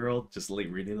I didn't, 4-year-old just like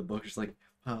reading the book, just like,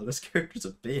 wow, this character's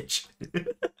a bitch.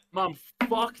 Mom,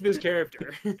 fuck this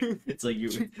character. It's like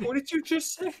you What did you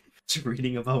just say?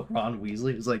 reading about Ron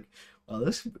Weasley. It's like, wow,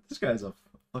 this guy's a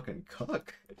fucking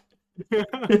cuck.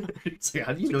 It's like,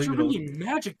 how do you know It's a even know? freaking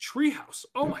magic treehouse.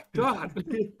 Oh my god.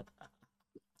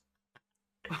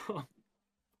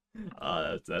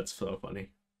 That's so funny.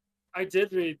 I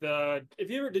did read the. If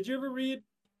you ever did you ever read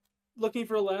Looking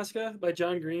for Alaska by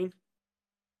John Green?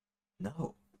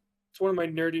 No. It's one of my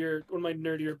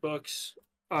nerdier books.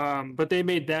 But they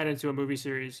made that into a movie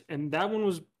series, and that one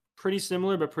was pretty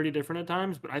similar but pretty different at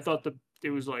times. But I thought it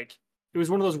was like it was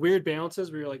one of those weird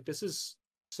balances where you're like, this is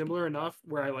similar enough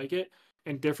where I like it,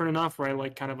 and different enough where I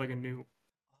like kind of like a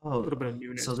Oh, little bit of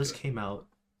so newness this to it. came out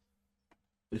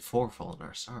before Fault in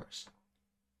Our Stars.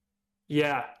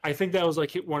 Yeah, I think that was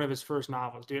like one of his first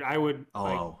novels, dude. I would Oh,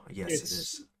 like oh, yes, it it's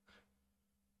is.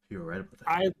 You were right about that.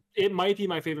 I it might be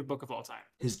my favorite book of all time.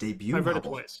 His debut I've read it novel.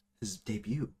 twice. His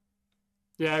debut.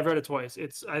 Yeah, I've read it twice.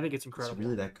 I think it's It's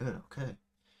really incredible. that good. Okay.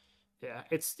 Yeah,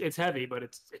 it's heavy, but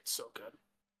it's so good.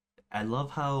 I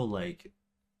love how like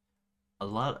a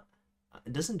lot.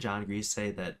 Doesn't John Grease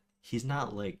say that he's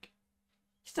not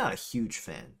a huge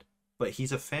fan, but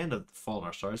he's a fan of Fault in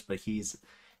Our Stars. But he's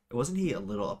wasn't he a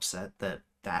little upset that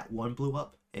that one blew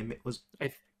up and it was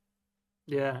I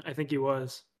Yeah, I think he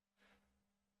was.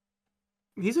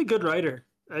 He's a good writer.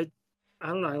 I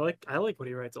don't know. I like what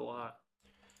he writes a lot.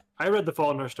 I read The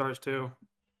Fault in Our Stars too.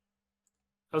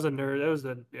 I was a nerd. That was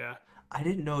the yeah I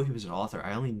didn't know he was an author.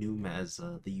 I only knew him as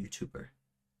the YouTuber.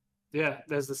 yeah.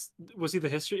 There's this. Was he the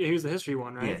history? He was the history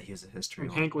one, Yeah, right? he was a history When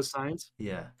one. Hank was science.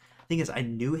 Yeah. Thing is, I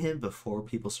knew him before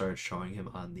people started showing him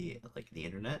on the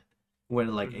internet.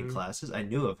 When like in Hmm. classes, I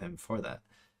knew of him before that.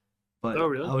 Oh But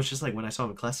I really? was just like when I saw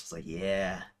him in class, I was like,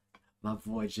 yeah. my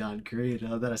boy John Green.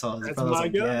 Then I saw his That's brother. I was my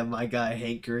like, guy. yeah, my guy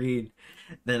Hank Green.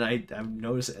 Then I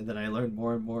noticed, and then I learned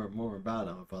more and more and more about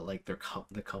him, about like the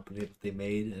company that they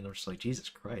made, and I'm just like, Jesus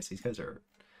Christ, these guys are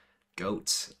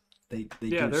goats. They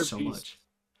Yeah, do they're so beasts.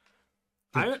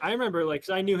 much. I remember like 'cause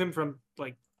I knew him from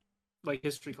like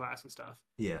history class and stuff.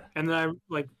 Yeah. And then I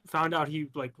like found out he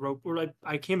like wrote or like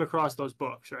I came across those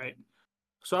books, right?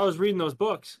 So I was reading those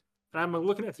books and I'm like,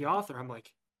 looking at the author. I'm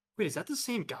like, wait, is that the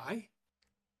same guy?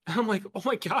 And I'm like, oh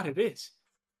my god, it is.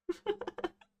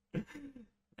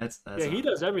 That's Yeah, he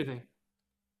does everything.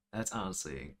 that's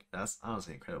honestly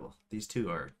incredible. These two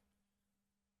are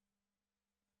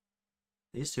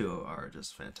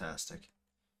just fantastic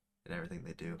in everything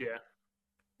they do. Yeah.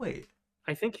 Wait,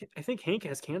 I think Hank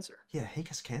has cancer. yeah, Hank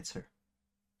has cancer.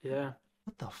 Yeah.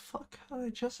 What the fuck? How did I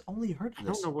just only heard I of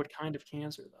don't this? know what kind of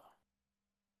cancer though.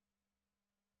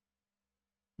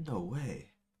 No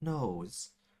way. No,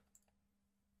 it's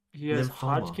He has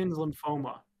lymphoma. Hodgkin's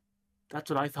lymphoma. That's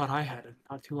what I thought I had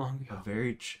not too long A ago.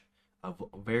 very, a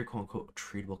very quote unquote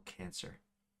treatable cancer.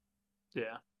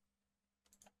 Yeah.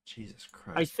 Jesus I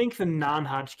Christ. think the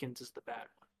non-Hodgkin's is the bad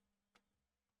one.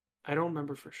 I don't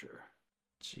remember for sure.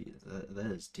 Jeez, that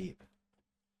is deep.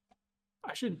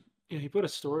 I should. Yeah, he put a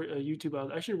YouTube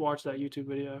out. I should watch that YouTube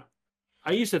video.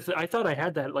 I used to. I thought I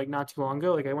had that like not too long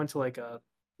ago. Like I went to like a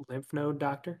lymph node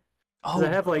doctor because I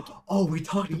Oh, have like. oh, we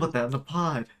talked about that on the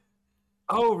pod.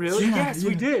 Oh really? Yeah, Yes,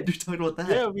 we yeah. did. You're talking about that.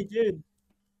 Yeah, we did.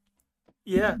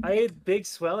 Yeah, I had big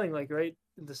swelling like right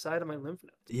in the side of my lymph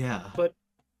nodes, Yeah. but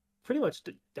pretty much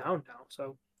down now.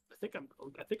 So I think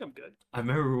I'm good. I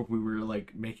remember we were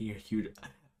like making a huge,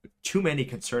 too many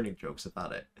concerning jokes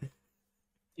about it.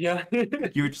 Yeah.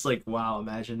 You were just like, wow,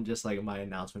 imagine just like my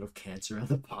announcement of cancer on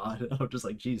the pod. And I'm just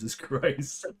like, Jesus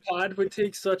Christ. Pod would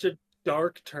take such a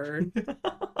dark turn.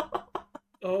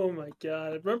 Oh my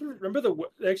god! Remember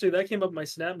actually that came up in my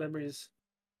Snap memories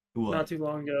not What? too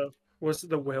long ago. Was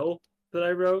the will that I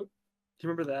wrote? Do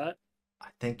you remember that? I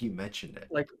think you mentioned it.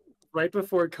 Like right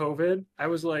before COVID, I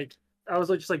was like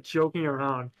just like joking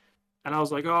around, and I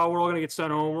was like, oh, we're all gonna get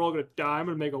sent home. We're all gonna die. I'm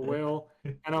gonna make a will,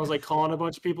 and I was like calling a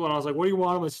bunch of people, and I was like, what do you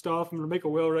want on my stuff? I'm gonna make a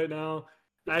will right now.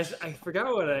 I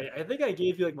forgot what I think I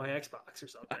gave you like my Xbox or I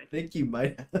something. think you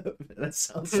might have. That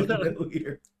sounds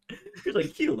familiar. You're like,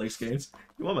 he likes games.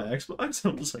 You want my Xbox?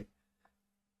 I'm just like,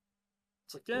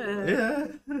 It's like yeah, yeah,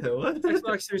 what?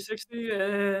 Xbox 360.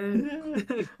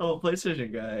 Yeah. I'm a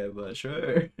PlayStation guy, but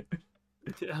sure.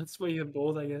 Yeah, that's why you have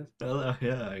both, I guess.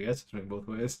 Yeah, I guess it's been both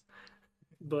ways.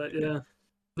 But yeah,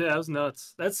 yeah, that was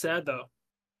nuts. That's sad though.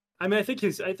 I mean, I think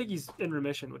he's in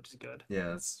remission, which is good. Yeah,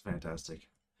 that's fantastic.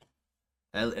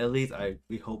 At least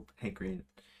we hope Hank Green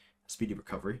speedy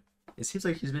recovery. It seems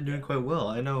like he's been doing quite well.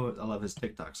 I know a lot of his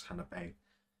TikToks kind of bang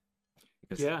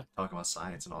because Yeah, talking about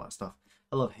science and all that stuff.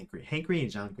 I love Hank Green. Hank Green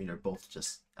and John Green are both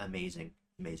just amazing,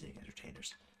 amazing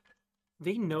entertainers.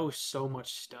 they know so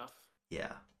much stuff.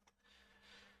 Yeah,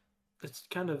 It's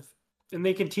kind of, and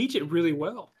they can teach it really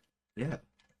well. yeah.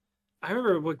 I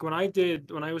remember like when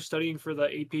I was studying for the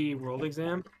AP World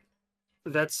exam.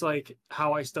 That's like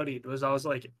how I studied. Was I was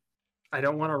like, I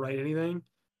don't want to write anything.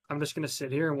 I'm just gonna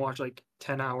sit here and watch like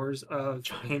 10 hours of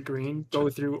John, Hank Green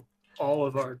go through all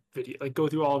of our video, like go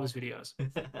through all of his videos.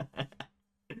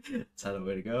 That's not the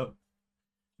way to go.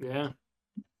 Yeah,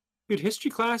 dude,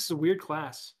 history class is a weird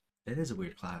class. It is a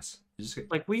weird class.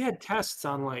 Like we had tests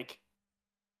on like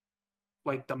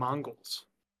the Mongols.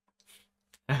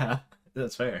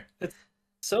 That's fair. It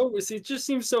just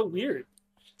seems so weird.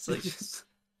 It's like,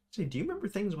 see, do you remember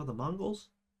things about the Mongols?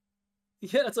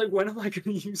 Yeah, it's like when am I going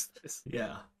to use this?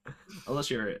 Yeah,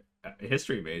 unless you're a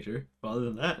history major. But other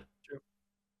than that, True.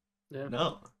 Yeah.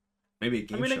 no. Maybe a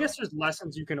game I mean, show. I guess there's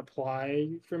lessons you can apply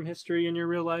from history in your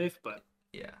real life, but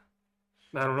Yeah,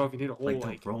 I don't know if you need a whole like the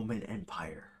like. Roman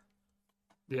Empire.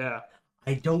 Yeah.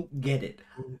 I don't get it.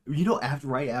 You know,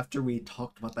 right after we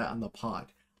talked about that on the pod,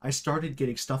 I started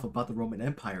getting stuff about the Roman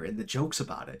Empire and the jokes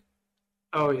about it.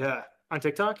 Oh yeah, on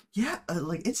TikTok. Yeah,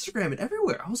 like Instagram and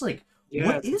everywhere. I was like, Yeah,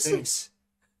 what it's is insane. this?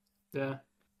 Yeah,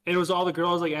 and it was all the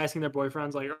girls like asking their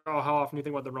boyfriends like, "Oh, how often do you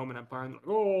think about the Roman Empire?" And they're like,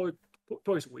 "Oh, like,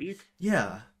 twice a week."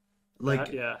 Yeah,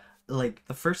 like Yeah, like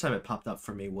the first time it popped up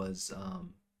for me was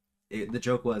the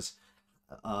joke was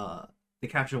the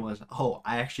caption was, oh,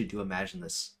 I actually do imagine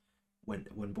this when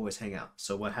boys hang out.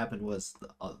 So what happened was the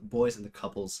boys and the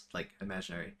couples, like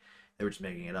imaginary, they were just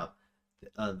making it up.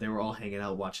 They were all hanging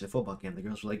out watching the football game. The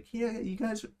girls were like, yeah, you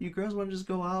girls want to just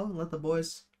go out and let the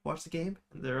boys watch the game?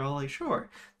 And they're all like, sure.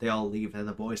 They all leave and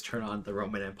the boys turn on the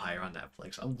Roman Empire on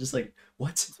Netflix. I'm just like,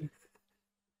 what?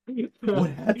 yeah. What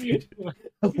happened?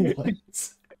 What?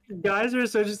 Guys are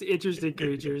such just interesting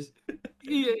creatures.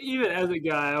 even as a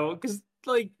guy, because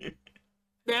like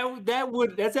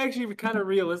that's actually kind of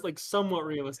realistic, like somewhat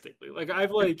realistically. Like I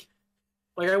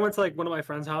went to like one of my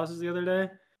friends' houses the other day,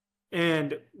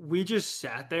 and we just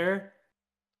sat there,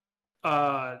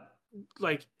 uh,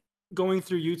 like going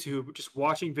through YouTube, just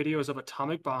watching videos of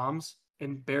atomic bombs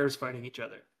and bears fighting each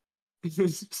other. It's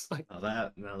just like Now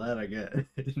that I get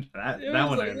it that was one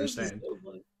I like this is understand. so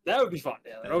funny. That would be fun.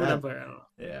 Yeah, the Roman That Empire. I don't know.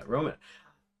 yeah, Roman.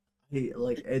 Hey,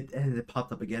 like and it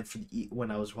popped up again for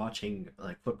when I was watching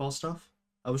like football stuff.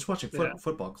 I was watching Yeah.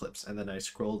 football clips, and then I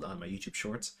scrolled on my YouTube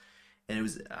Shorts, and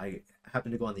I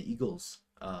happened to go on the Eagles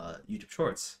YouTube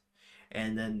Shorts,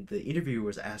 and then the interviewer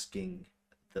was asking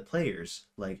the players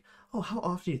like, "Oh, how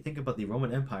often do you think about the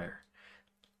Roman Empire?"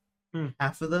 Hmm.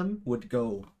 Half of them would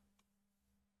go,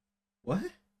 "What?"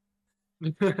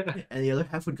 And the other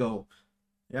half would go,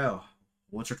 "Yeah,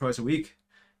 once or twice a week,"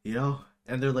 you know.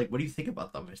 And they're like, "What do you think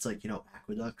about them?" It's like,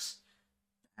 aqueducts,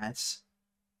 bats,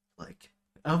 like.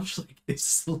 I'm just like,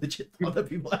 it's a legit thought that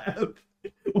people have.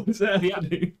 What's The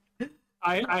happening?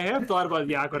 I have thought about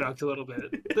the aqueducts a little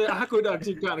bit. The aqueducts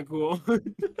are kind of cool.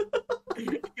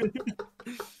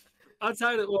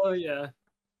 Outside of well, yeah,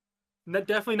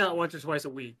 definitely not once or twice a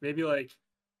week. Maybe like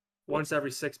once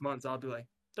every 6 months. I'll be like,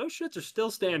 those shits are still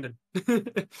standing.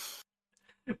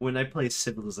 When I play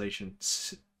Civilization,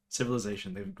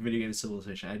 the video game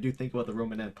Civilization, I do think about the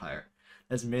Roman Empire.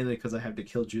 That's mainly because I have to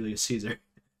kill Julius Caesar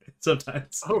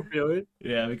sometimes. Oh, really?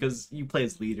 Yeah, because you play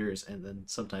as leaders, and then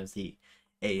sometimes the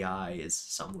AI is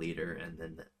some leader, and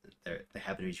then they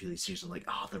happen to be Julius Caesar. Like,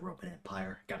 oh, the Roman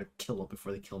Empire, gotta kill them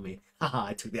before they kill me. Haha,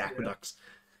 I took the Yeah. aqueducts.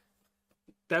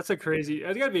 That's a crazy.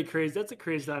 That's gotta be crazy. That's a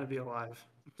crazy time to be alive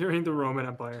during the Roman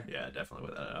Empire. Yeah, definitely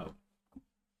with that out.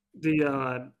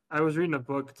 I was reading a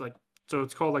book. It's like so.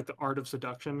 It's called like the Art of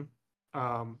Seduction.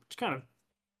 It's kind of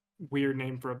weird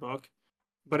name for a book,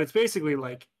 but it's basically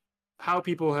like how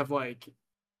people have like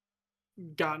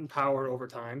gotten power over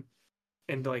time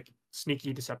in like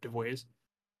sneaky, deceptive ways,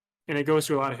 and it goes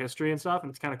through a lot of history and stuff, and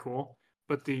it's kind of cool.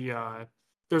 But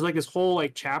there's like this whole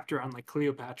like chapter on like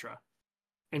Cleopatra,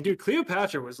 and dude,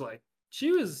 Cleopatra was like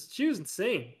she was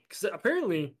insane because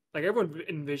apparently like everyone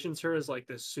envisions her as like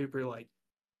this super like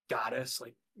goddess,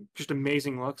 like just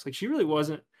amazing looks. Like she really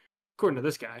wasn't, according to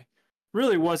this guy,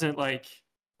 really wasn't like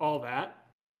all that.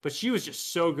 But she was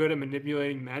just so good at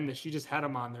manipulating men that she just had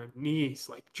them on their knees,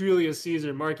 like Julius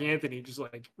Caesar, Mark Antony, just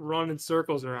like running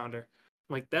circles around her.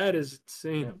 Like that is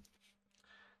insane.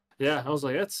 Yeah, Yeah, I was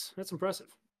like, that's impressive.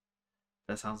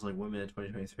 that sounds like women in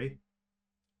 2023.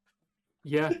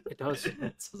 Yeah, it does.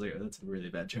 Sounds like that's a really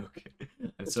bad joke.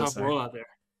 I'm It's so a tough sorry. world out there.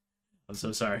 I'm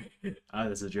so sorry.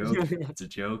 That's a joke. It's a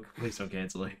joke. Please don't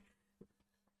cancel it.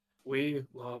 We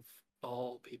love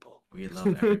all people. We love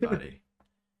everybody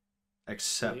We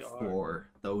except are. for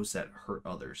those that hurt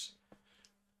others.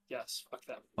 Yes, fuck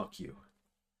them. Fuck you.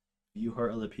 You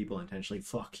hurt other people intentionally.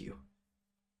 Fuck you.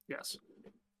 Yes.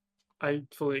 I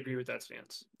fully agree with that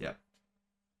stance. Yeah.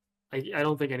 I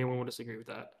don't think anyone would disagree with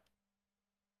that.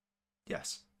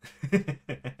 Yes.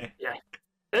 Yeah.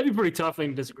 That'd be pretty tough thing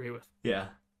to disagree with. Yeah.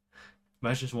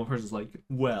 Imagine just one person's like,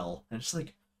 well, and it's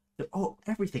like, oh,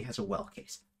 everything has a well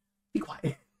case. Be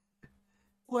quiet.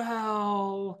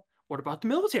 Well, what about the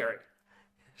military?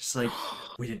 It's like,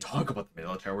 we didn't talk about the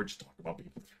military. We're just talking about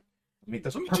people. Make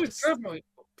this a Let me purpose. just have my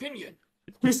opinion.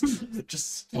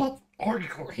 Just stop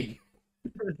arguing.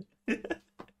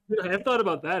 I have thought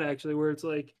about that actually, where it's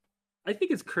like, I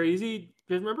think it's crazy.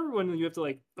 Because remember when you have to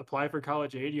like apply for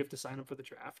college aid, you have to sign up for the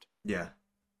draft. Yeah.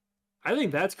 I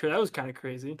think that was kind of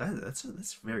crazy.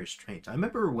 That's very strange. I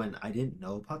remember when I didn't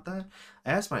know about that.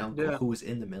 I asked my uncle Yeah. who was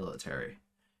in the military,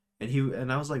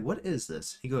 and I was like, "What is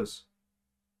this?" He goes,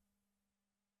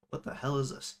 "What the hell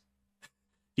is this?"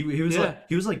 He was Yeah.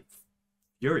 like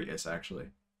furious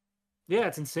actually. Yeah,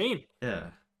 it's insane.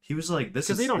 Yeah, he was like, "This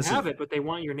Because is they don't this have is it, but they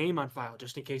want your name on file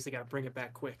just in case they got to bring it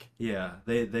back quick. yeah."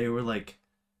 They were like,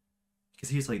 because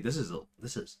he's like, "This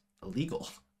is illegal,"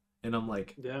 and I'm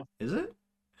like, Yeah. "Is it?"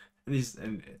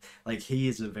 And like he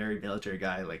is a very military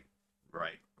guy, like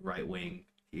right wing.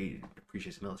 He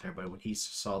appreciates the military, but when he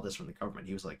saw this from the government,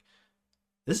 he was like,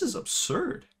 "This is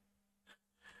absurd."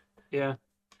 Yeah.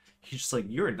 He's just like,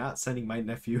 "You're not sending my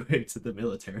nephew into the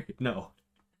military." No,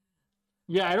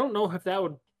 Yeah, I don't know if that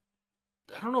would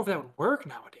work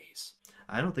nowadays.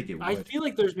 I don't think it I would. feel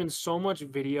like there's been so much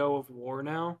video of war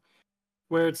now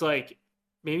where it's like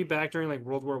maybe back during like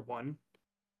World War One,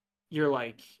 you're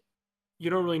like you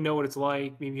don't really know what it's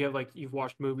like. Maybe you have like you've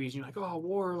watched movies, and you're like, oh,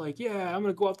 war, like, yeah, I'm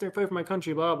gonna go out there and fight for my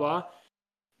country, blah blah.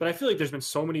 But I feel like there's been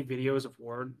so many videos of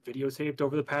war videotaped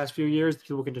over the past few years that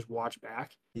people can just watch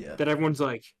back Yeah, that everyone's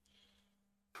like,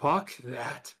 Fuck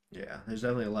that. Yeah, there's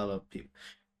definitely a lot of people.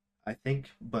 I think,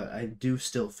 but I do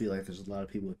still feel like there's a lot of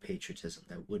people with patriotism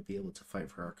that would be able to fight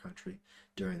for our country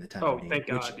during the time of Oh, need. thank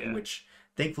God, yeah. Which,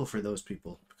 thankful for those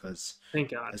people because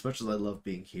Thank God. as much as I love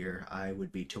being here, I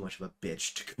would be too much of a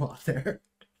bitch to go out there.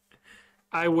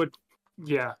 I would,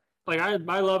 yeah. Like I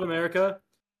love America,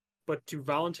 but to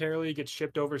voluntarily get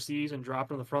shipped overseas and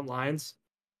dropped on the front lines,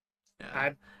 Yeah,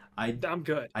 I I'd I'm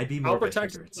good. I'd be more I'll of a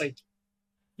protect hindrance. like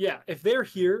yeah, if they're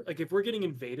here, like if we're getting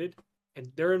invaded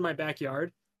and they're in my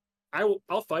backyard,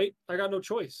 I'll fight. I got no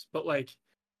choice. But like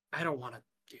I don't want to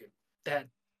dude, that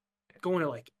going to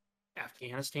like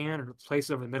Afghanistan or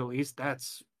places over the Middle East,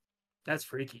 that's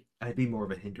freaky. I'd be more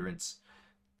of a hindrance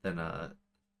than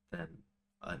than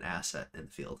an asset in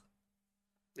the field.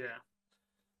 Yeah.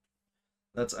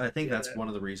 I think Yeah. that's one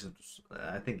of the reasons.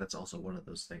 I think that's also one of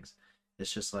those things.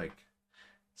 It's just like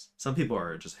some people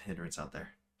are just a hindrance out there,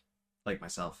 like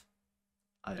myself.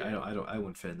 Yeah. I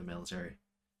wouldn't fit in the military.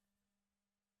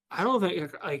 I don't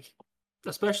think like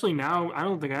especially now, I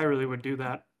don't think I really would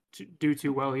do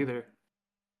too well either.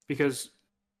 Because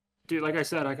dude, like I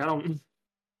said, like I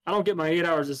don't get my 8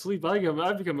 hours of sleep. I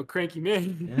become a cranky Yeah,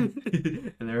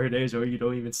 man. and there are days where you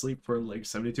don't even sleep for like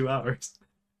 72 hours.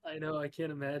 I know, I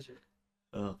can't imagine.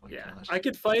 Oh my Yeah. gosh. I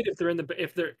could fight if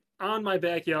they're on my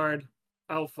backyard,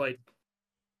 I'll fight.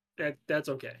 That's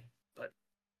okay. But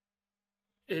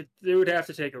it would have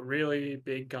to take a really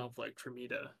big conflict for me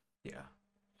to Yeah,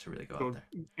 to really go out go there.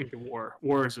 into war.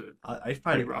 War is a I'd pretty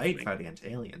fight. rough I'd thing. fight against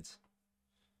aliens.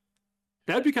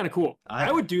 That'd be kind of cool. I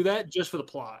I would do that just for the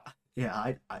plot. yeah.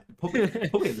 I put me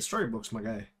in the storybooks, my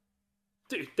guy.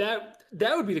 Dude, that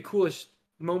would be the coolest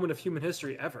moment of human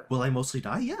history ever. Will I mostly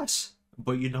die? Yes,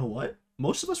 but you know what?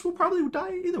 Most of us will probably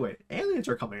die either way. Aliens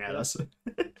are coming at Yeah. us.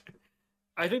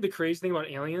 I think the crazy thing about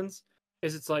aliens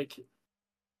is it's like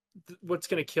what's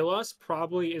going to kill us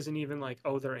probably isn't even like,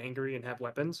 oh, they're angry and have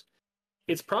weapons.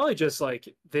 It's probably just like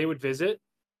they would visit,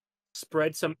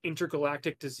 spread some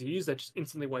intergalactic disease that just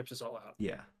instantly wipes us all out.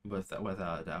 Yeah,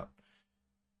 without a doubt.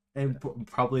 And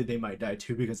probably they might die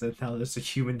too because now there's a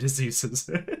human diseases.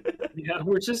 Yeah,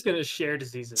 we're just going to share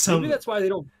diseases. Maybe Some that's why they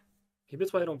don't. Maybe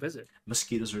that's why they don't visit.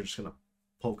 mosquitoes are just gonna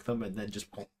poke them and then just.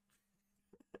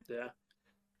 Yeah.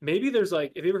 Maybe there's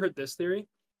like, have you ever heard this theory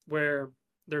where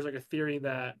there's like a theory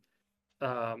that,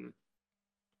 um,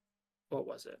 what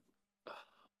was it?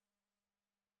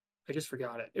 I just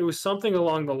forgot it. It was something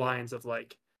along the lines of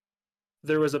like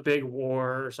there was a big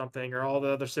war or something, or all the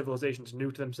other civilizations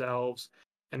nuked themselves,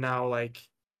 and now like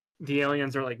the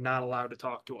aliens are like not allowed to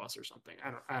talk to us or something.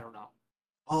 I don't know.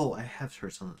 Oh, I have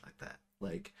heard something like that.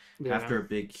 Like Yeah. after a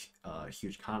big,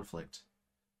 huge conflict,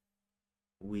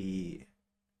 we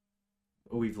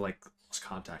we've like lost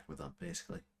contact with them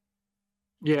basically.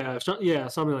 Yeah, yeah,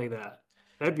 something like that.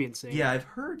 That'd be insane. Yeah, I've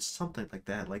heard something like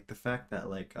that. Like the fact that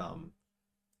like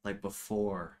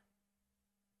before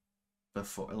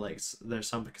there's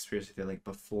some conspiracy theory like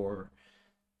before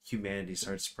humanity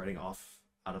started spreading off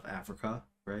out of Africa,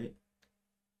 right?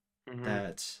 Hmm.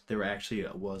 That there actually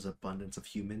was abundance of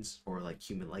humans or like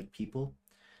human-like people,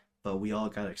 but we all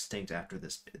got extinct after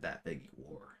that big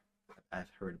war. I've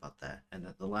heard about that, and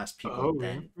that the last people Oh,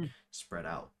 then yeah. spread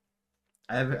out.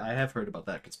 I have heard about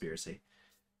that conspiracy,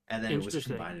 and then it was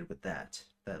Interesting. combined with that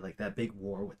like that big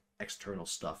war with external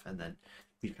stuff, and then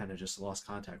we kind of just lost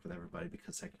contact with everybody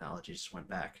because technology just went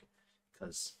back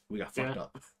because we got Yeah. fucked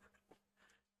up.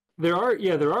 There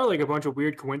are like a bunch of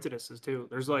weird coincidences too.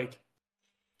 There's like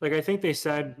I think they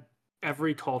said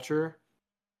every culture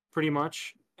pretty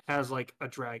much has like a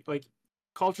drag. Like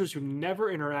cultures who never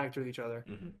interact with each other,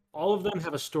 Hmm. all of them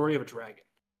have a story of a dragon.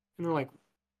 And they're like,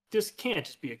 this can't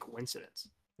just be a coincidence.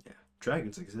 Yeah,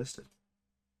 dragons existed.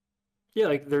 Yeah,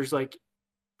 like there's like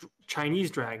Chinese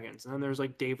dragons, and then there's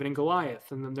like David and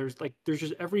Goliath, and then there's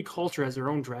just every culture has their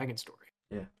own dragon story.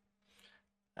 Yeah,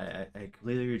 I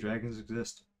completely agree. Dragons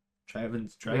exist.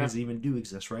 Dragons Yeah. even do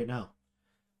exist right now.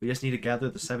 We just need to gather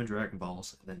the 7 Dragon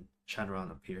Balls and then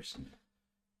Shenron appears.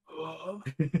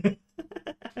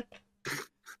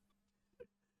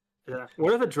 Yeah.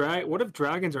 What if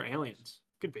dragons are aliens?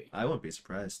 Could be. I wouldn't be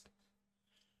surprised.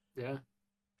 Yeah.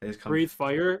 They just come. Breathe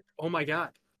fire. Oh my god.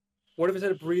 What if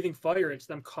instead of breathing fire, it's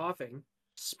them coughing,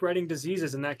 spreading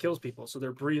diseases, and that kills people? So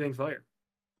they're breathing fire.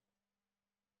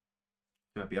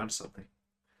 You might be onto something.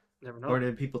 Never know.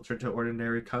 Ordinary people turn to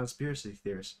ordinary conspiracy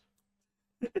theorists.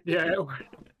 Yeah.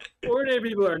 Ordinary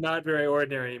people are not very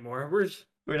ordinary anymore.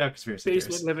 We're not conspiracy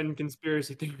Basement theorists. living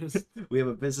conspiracy theorists. We have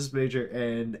a business major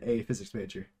and a physics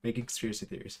major making conspiracy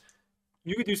theories.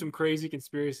 You could do some crazy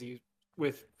conspiracies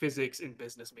with physics and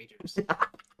business majors.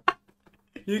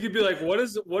 You could be like, what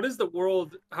is the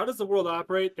world? How does the world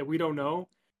operate that we don't know?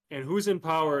 And who's in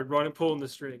power and running, pulling the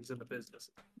strings in the business?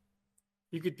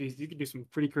 You could do some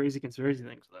pretty crazy conspiracy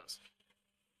things with us.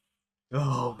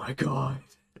 Oh my god.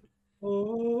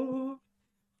 Oh,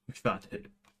 We found it.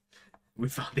 We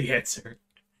found the answer.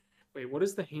 wait, what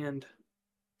is the hand?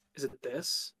 Is it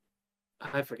this?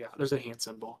 I forgot. There's a hand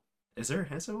symbol. Is there a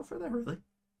hand symbol for that, really?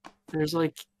 There's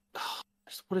like,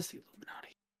 what is the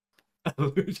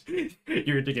Illuminati?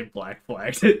 You're to get black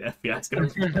flagged. FBI's gonna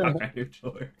knock on your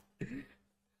door.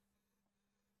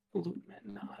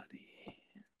 Illuminati.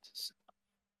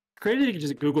 Crazy you can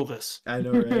just Google this. I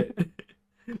know, right?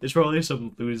 There's probably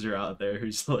some loser out there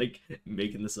who's like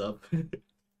making this up.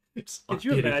 Could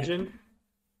you imagine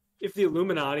if the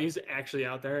Illuminati's actually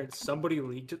out there and somebody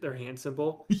leaked their hand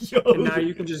symbol, Yo, and now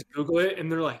you can just Google it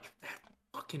and they're like, that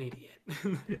fucking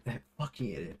idiot. that fucking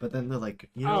idiot. But then they're like,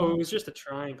 you Oh, know, it was just a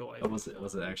triangle. oh, was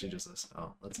it actually just this?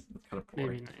 Oh, that's kind of boring.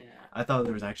 Maybe not, yeah. I thought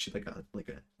there was actually like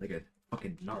a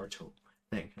fucking Naruto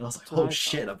thing, and I was like, That's what oh I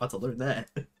shit, thought. I'm about to learn that.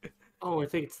 Oh, I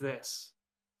think it's this.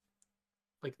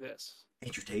 Like this.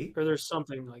 Andrew Tate. Or there's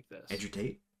something like this. Andrew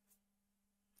Tate.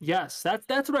 Yes,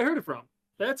 that's what I heard it from.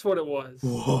 That's what it was.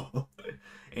 Whoa.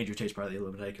 Andrew Tate's part of the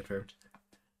Illuminati confirmed.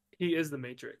 He is the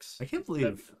Matrix. I can't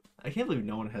believe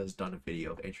no one has done a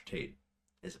video of Andrew Tate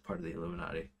as a part of the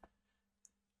Illuminati.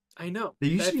 I know.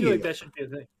 There used I to feel be like that should be a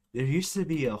thing. There used to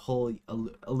be a whole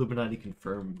Illuminati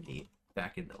confirmed meet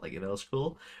back in like in middle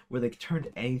school where they turned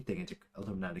anything into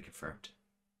Illuminati confirmed.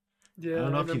 Yeah, I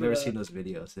don't know if you've remember ever that. seen those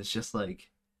videos. It's just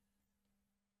like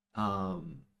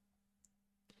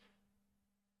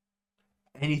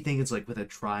anything is like with a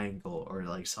triangle or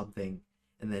like something,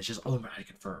 and then it's just Illuminati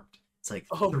confirmed. It's like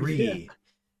Oh, 3. yeah.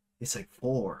 It's like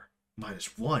 4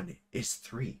 minus 1 is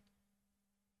 3.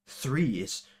 3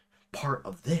 is part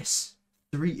of this.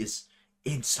 3 is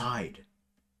inside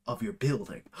of your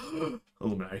building.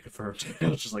 Illuminati confirmed. I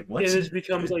was just like, what? It just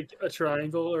becomes like a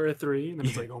triangle or a 3, and then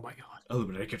it's Yeah. like, oh my god.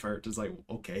 Illuminati confirmed. It's like,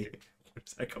 okay, where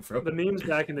does that come from? The memes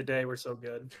back in the day were so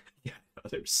good. Yeah,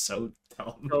 they're so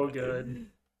dumb. So good.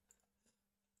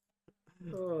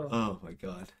 Oh, Oh my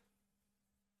god.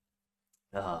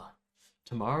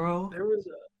 Tomorrow. there was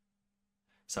a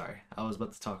Sorry, I was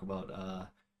about to talk about.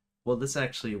 Well, this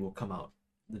actually will come out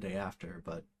the day after,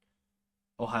 but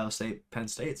Ohio State, Penn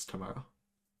State's tomorrow.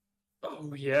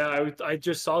 Oh yeah, I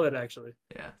just saw that actually.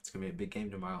 Yeah, it's gonna be a big game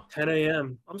tomorrow. 10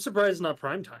 a.m. I'm surprised it's not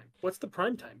prime time. What's the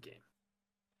prime time game?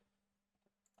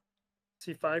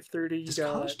 See, 5:30. You Does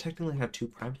got. college technically have 2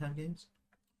 primetime games?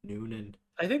 Noon and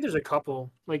I think there's a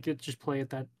couple. Like it just play at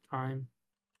that time.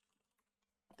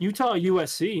 Utah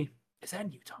USC. Is that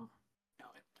in Utah? No,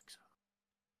 I don't think so.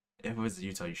 if it was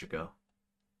Utah, you should go.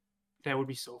 That would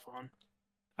be so fun.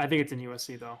 I think it's in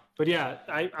USC though. But yeah,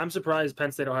 I'm surprised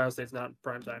Penn State Ohio State's not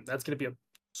prime time. That's gonna be a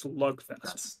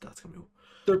slugfest. That's gonna be.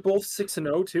 They're both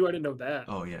 6-0 too. I didn't know that.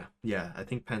 Oh yeah. I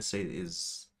think Penn State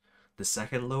is the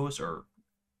second lowest or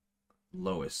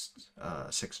lowest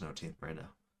 6-0 team right now.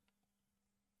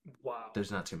 Wow.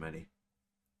 There's not too many.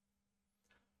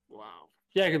 Wow.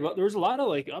 Yeah, 'cause there was a lot of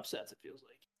like upsets. It feels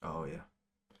like Oh yeah.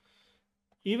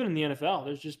 even in the NFL,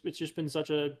 it's just been such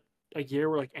a year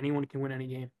where like anyone can win any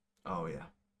game. Oh yeah.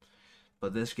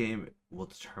 But this game will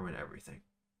determine everything.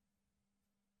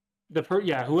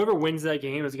 Whoever wins that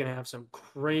game is gonna have some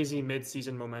crazy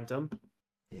midseason momentum.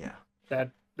 Yeah.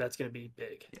 That's gonna be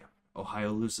big. Yeah.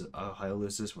 Ohio loses,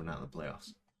 we're not in the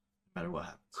playoffs. No matter what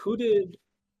happens. Who did?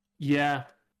 Yeah.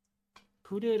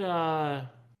 Who did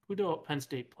Penn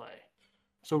State play?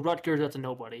 So Rutgers, that's a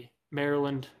nobody.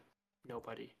 Maryland,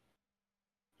 nobody.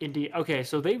 Indy. Okay,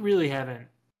 so they really haven't.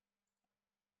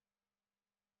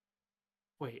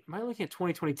 Wait, am I looking at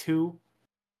 2022?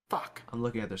 Fuck. I'm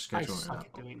looking at their schedule right suck now.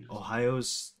 at doing this.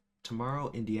 Ohio's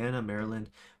tomorrow, Indiana, Maryland,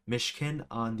 Michigan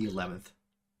on the 11th.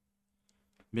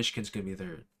 Michigan's gonna be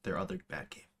their other bad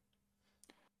game.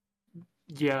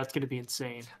 Yeah, that's gonna be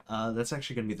insane. That's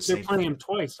actually gonna be the They're same. playing them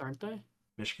twice, aren't they?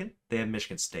 Michigan? They have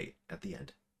Michigan State at the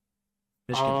end.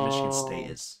 Michigan State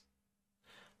Oh. is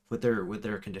with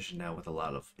their condition now with a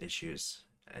lot of issues.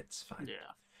 It's fine.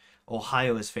 Yeah.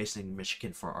 Ohio is facing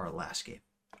Michigan for our last game,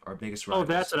 our biggest Oh, rivals.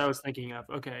 that's what I was thinking of.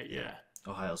 Okay, Yeah.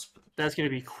 yeah. Ohio's That's gonna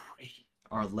be crazy.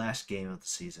 our last game of the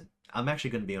season. I'm actually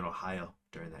going to be in Ohio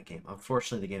during that game.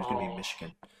 Unfortunately, the game's going to be in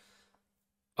Michigan.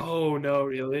 Oh no,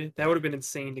 really? That would have been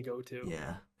insane to go to.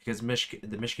 Yeah, because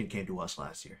the Michigan came to us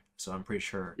last year, so I'm pretty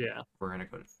sure Yeah. we're gonna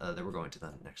go. That we're going to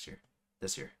them this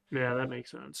year. Yeah, that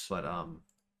makes sense. But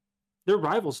They're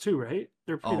rivals too, right?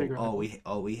 They're pretty big rivals.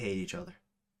 we hate each other.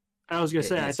 I was gonna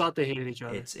say, I it's- thought they hated each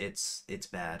other. It's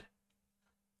bad.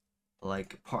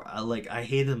 Like I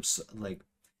hate them. Like,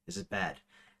 this is bad.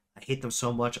 I hate them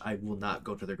so much I will not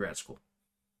go to their grad school.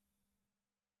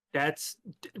 That's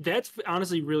that's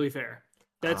honestly really fair.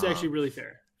 That's actually Um, really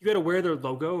fair. You got to wear their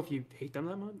logo if you hate them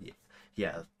that much. yeah,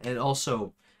 yeah, and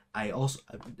also I also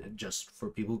just for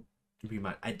people to be in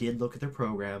mind, I did look at their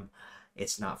program.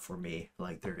 It's not for me.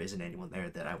 Like there isn't anyone there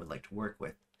that I would like to work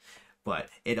with. But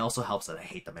it also helps that I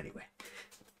hate them anyway.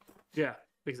 Yeah,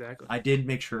 exactly. I did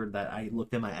make sure that I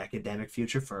looked at my academic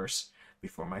future first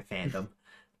before my fandom.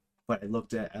 But I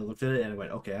looked at it and I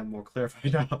went, okay, I'm more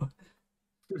clarified now.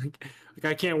 Like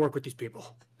I can't work with these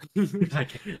people. I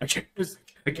can't,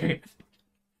 I can't.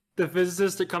 The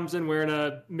physicist that comes in wearing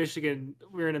a Michigan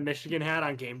hat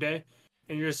on game day,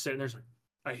 and you're just sitting there like,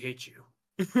 I hate you.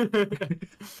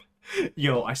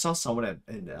 Yo, I saw someone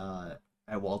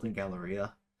at Walden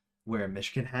Galleria wear a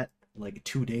Michigan hat like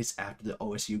 2 days after the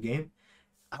OSU game.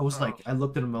 I was Oh, like, I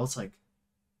looked at him, I was like,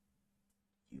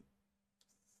 you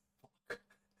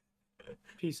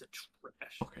piece of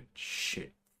trash. fucking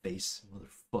shit face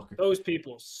motherfucker. Those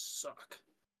people suck.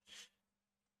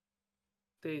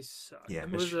 They suck. Yeah,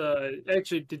 It was Mich-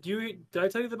 actually did I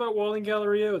tell you about Walling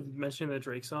Galleria with mentioning the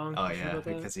Drake song? Oh Did you hear yeah, about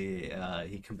that? because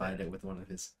he combined it with one of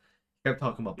his. He kept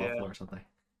talking about Yeah. Buffalo or something.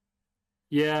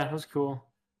 Yeah, that was cool.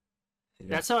 Yeah.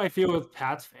 That's how I feel with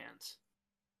Pats fans.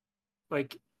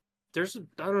 Like I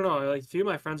don't know, like a few of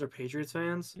my friends are Patriots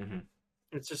fans. Hmm.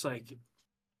 It's just like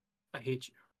I hate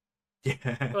you.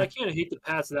 Well, I Yeah. can't hate the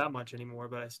Pats that much anymore,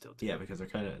 but I still do. Yeah, because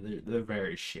they're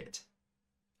very shit.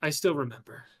 I still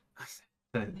remember.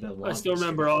 The I long still history.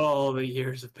 remember all the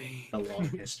years of pain. The long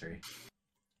history.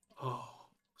 Oh,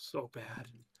 so bad.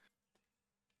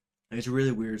 It's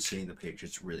really weird seeing the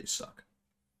Patriots really suck.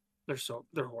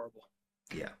 They're horrible.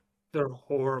 Yeah. They're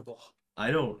horrible.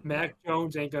 I don't Mac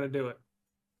Jones ain't gonna do it.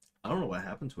 I don't know what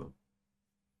happened to him.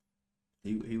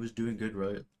 He was doing good,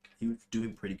 right? He was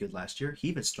doing pretty good last year. He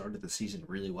even started the season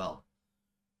really well,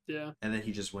 Yeah. and then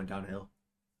he just went downhill.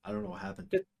 I don't know what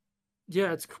happened.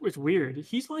 Yeah, it's weird.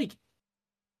 He's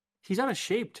out of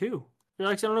shape too.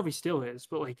 Like, I don't know if he still is,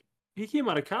 but like he came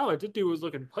out of college, that dude was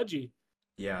looking pudgy.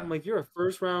 Yeah, I'm like, you're a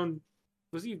first round.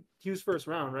 Was he? He was first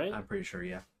round, right? I'm pretty sure.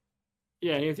 Yeah,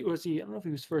 Yeah. And was he? I don't know if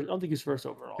he was first. I don't think he was first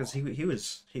because overall.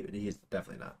 he's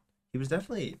definitely not. He was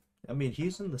definitely. I mean,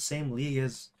 he's in the same league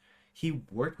as he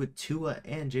worked with Tua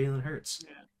and Jalen Hurts,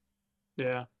 Yeah.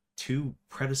 Yeah. two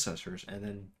predecessors, and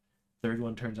then third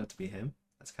one turns out to be him.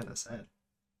 That's kind of sad.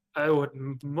 I would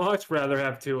much rather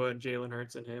have Tua and Jalen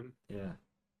Hurts than him. Yeah,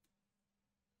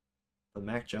 but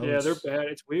Mac Yeah, they're Jones. bad.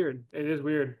 It's weird. It is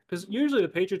weird because usually the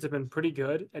Patriots have been pretty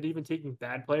good at even taking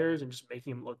bad players and just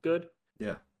making them look good.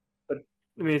 Yeah, But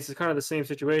I mean, it's kind of the same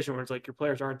situation where it's like your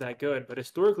players aren't that good, but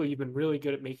historically you've been really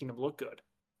good at making them look good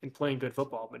and playing good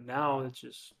football. But now it's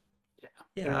just, yeah,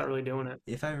 they're yeah. not really doing it.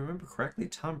 If I remember correctly,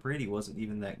 Tom Brady wasn't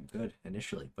even that good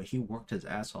initially, but he worked his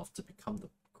ass off to become the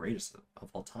greatest of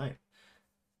all time.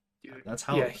 Dude. That's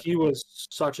Yeah, how he was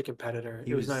such a competitor.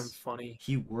 he It was not even was. funny.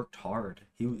 He worked hard.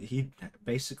 He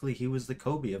basically he was the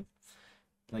Kobe of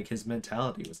like his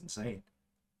mentality was insane.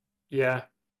 Yeah,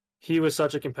 he was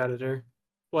such a competitor.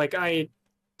 Like the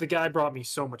guy brought me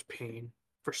so much pain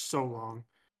for so long,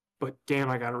 but damn,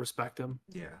 I gotta respect him.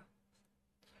 Yeah,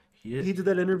 he He did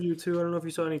that interview too. I don't know if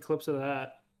you saw any clips of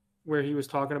that, where he was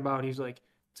talking about he's like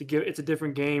it's a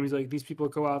different game. He's like these people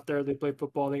go out there, they play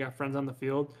football, they got friends on the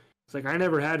field. It's like I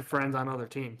never had friends on other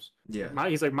teams. yeah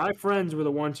He's like my friends were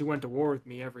the ones who went to war with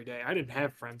me every day. I didn't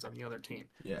have friends on the other team,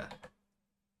 yeah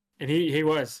and he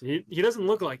doesn't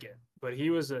look like it, but he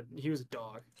was a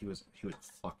dog. he was a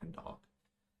fucking dog.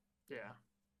 Yeah.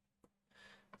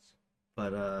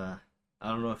 But I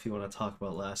don't know if you want to talk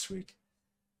about last week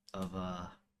of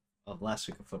last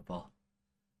week of football.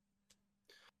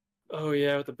 Oh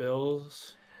yeah, with the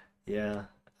Bills. Yeah.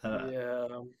 Yeah.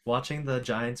 Watching the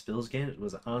Giants Bills game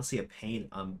was honestly a pain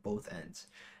on both ends.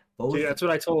 Dude, Both that's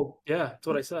what I told. Yeah, that's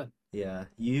what I said. Yeah,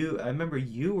 I remember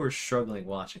you were struggling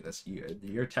watching this.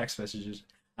 Your text messages,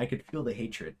 I could feel the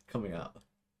hatred coming out.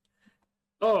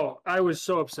 Oh, I was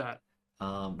so upset.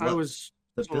 I Look, was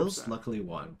the so Bills upset. luckily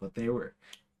won, but to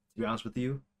be honest with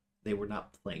you, they were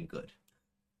not playing good.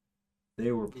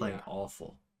 They were playing Yeah,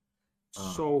 awful.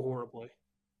 Um, so horribly.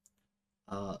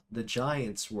 the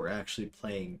Giants were actually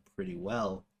playing pretty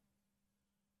well,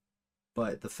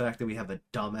 but the fact that we have a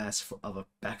dumbass of a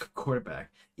backup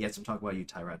quarterback, yes, I'm talking about you,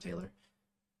 Tyrod Taylor.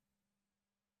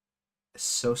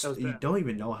 That was You bad. don't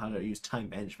even know how to use time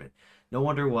management. No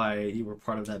wonder why you were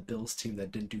part of that Bills team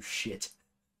that didn't do shit.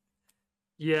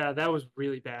 Yeah, that was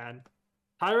really bad.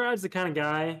 Tyrod's the kind of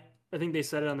guy. I think they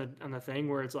said it on the thing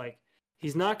where it's like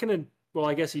he's not gonna. Well,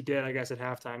 I guess he did. I guess at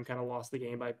halftime, kind of lost the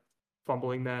game by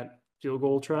fumbling that field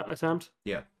goal attempt.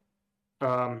 Yeah,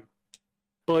 Um,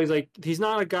 but he's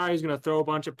not a guy who's going to throw a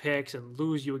bunch of picks and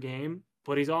lose you a game,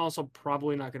 but he's also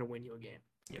probably not going to win you a game.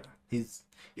 Yeah, he's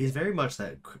Yeah. very much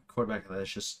that quarterback that's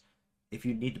just if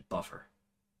you need to buffer,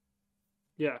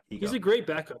 Yeah. you He's go. a great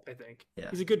backup, I think. Yeah,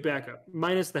 He's a good backup,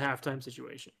 minus the halftime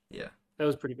situation. yeah, That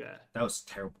was pretty bad. that was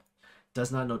terrible.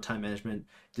 Does not know time management.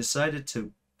 Decided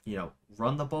to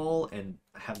run the ball and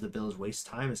have the Bills waste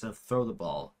time instead of throw the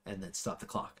ball and then stop the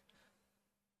clock.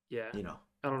 Yeah. You know,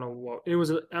 I don't know what it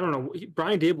was. I don't know.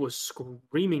 Brian Dable was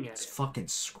screaming at it's him fucking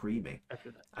screaming.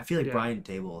 after that. I feel like Yeah. Brian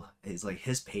Dable is like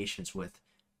his patience with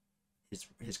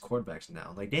his quarterbacks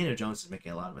now. Like Daniel Jones is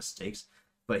making a lot of mistakes,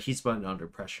 but he's been under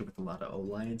pressure with a lot of O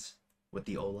lines, with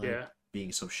the O line Yeah.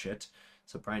 being so shit.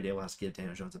 So Brian Dable has to give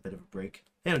Daniel Jones a bit of a break.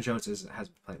 Daniel Jones hasn't been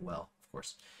playing well, of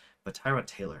course, but Tyrod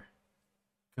Taylor,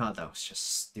 God, that was just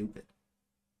stupid.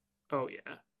 Oh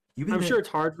yeah. You've been I'm there, sure it's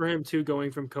hard for him too,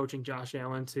 going from coaching Josh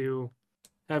Allen to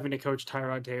having to coach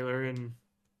Tyrod Taylor and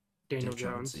Daniel Daniel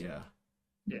Jones, Jones. yeah.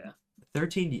 Yeah.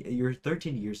 13, you're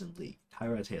 13 years in the league,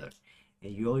 Tyrod Taylor,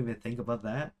 and you don't even think about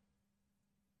that.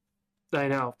 I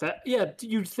know that. Yeah,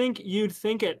 you'd think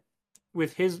it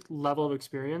with his level of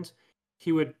experience,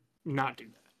 he would not do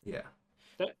that. Yeah.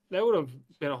 That would have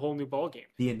been a whole new ball game.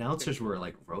 The announcers were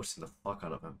like roasting the fuck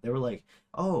out of him. They were like,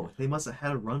 "Oh, they must have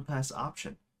had a run pass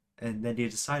option, and then they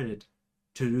decided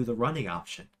to do the running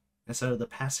option instead of the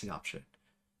passing option."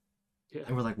 Yeah,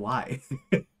 And we're like, "Why?"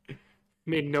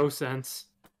 made no sense.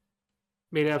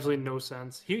 Made absolutely no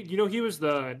sense. He was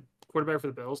the quarterback for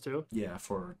the Bills too. Yeah,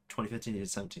 for 2015 to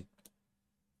 17.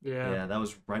 Yeah, Yeah, that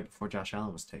was right before Josh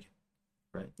Allen was taken.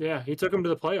 Right. yeah. He took him to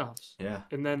the playoffs, Yeah.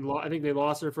 and then I think they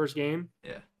lost their first game,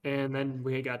 Yeah. and then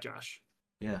we got Josh.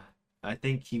 Yeah. I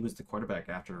think he was the quarterback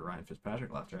after Ryan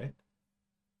Fitzpatrick left, right?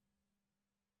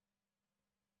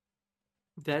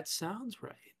 That sounds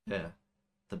right. Yeah.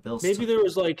 The Bills Maybe took. there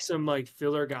was some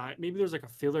filler guy. Maybe there was a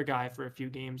filler guy for a few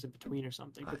games in between or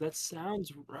something. I, But that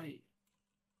sounds right.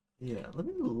 yeah, let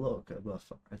me look about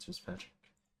Ryan Fitzpatrick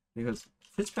because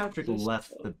Fitzpatrick This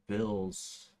left the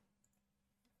Bills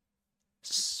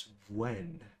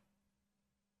when.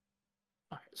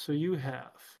 All right, so you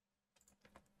have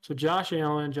Josh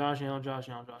Allen, Josh Allen, Josh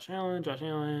Allen, Josh Allen, Josh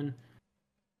Allen,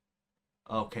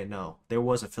 Okay, no, there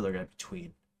was a filler guy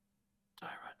between. Tyrod.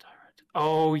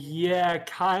 Oh yeah,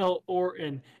 Kyle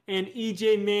Orton and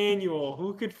EJ Manuel.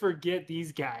 Who could forget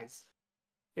these guys?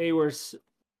 They were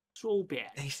so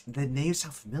bad. The names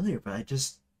sound familiar, but I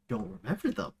just don't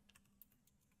remember them.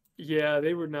 Yeah,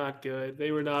 they were not good.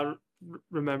 They were not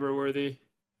remember worthy.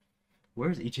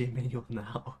 Where's EJ Manuel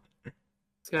now?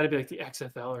 It's got to be like the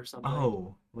XFL or something.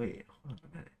 Oh, wait, hold on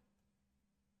a minute.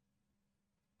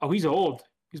 Oh, he's old.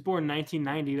 He was born in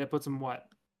 1990. That puts him what?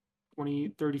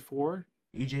 34?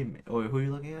 Oh, who are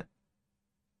you looking at?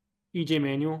 EJ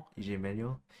Manuel. EJ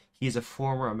Manuel. He's a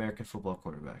former American football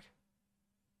quarterback.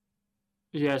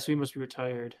 Yeah, so he must be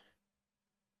retired.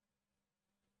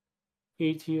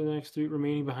 18 of the next three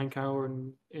remaining behind Kyle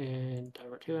Orton and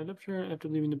Tyrod Taylor. After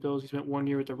leaving the Bills, he spent 1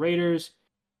 year with the Raiders.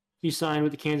 He signed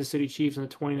with the Kansas City Chiefs in the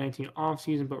 2019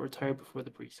 offseason, but retired before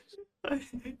the preseason.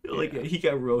 Like he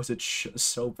got roasted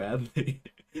so badly.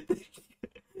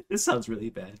 This sounds really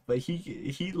bad, but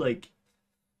he like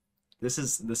this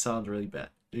sounds really bad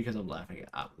because I'm laughing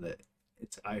out of it.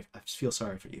 I just feel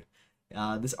sorry for you.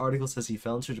 This article says he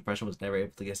fell into depression, was never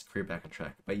able to get his career back on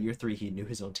track. By year 3, he knew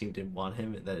his own team didn't want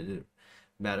him and that it didn't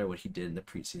matter what he did in the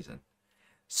preseason.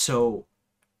 So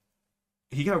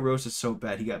he got roasted so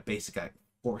bad he got basically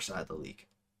forced out of the league.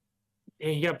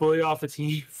 And he got bullied off the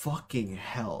team. Fucking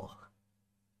hell.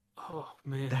 Oh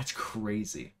man. That's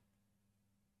crazy.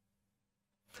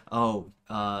 Oh,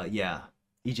 yeah.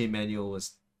 EJ Manuel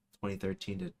was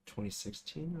 2013 to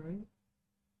 2016,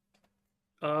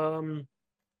 right?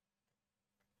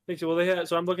 Well, they had.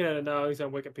 So I'm looking at it now. He's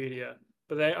on Wikipedia,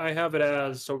 but I have it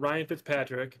as Ryan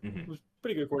Fitzpatrick, who's a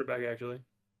pretty good quarterback actually.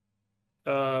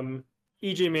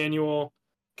 EJ Manuel,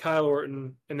 Kyle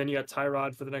Orton, and then you got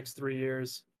Tyrod for the next 3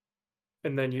 years,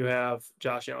 and then you have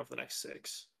Josh Allen for the next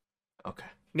 6. Okay.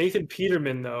 Nathan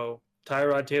Peterman, though,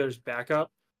 Tyrod Taylor's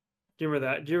backup. Do you remember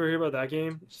that? Did you ever hear about that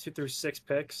game? He threw 6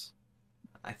 picks.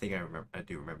 I think I remember. I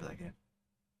do remember that game.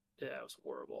 Yeah, it was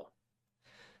horrible.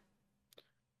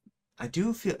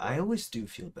 I always do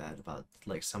feel bad about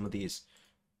like some of these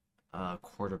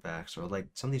quarterbacks or like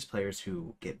some of these players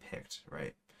who get picked,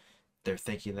 right? They're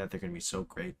thinking that they're going to be so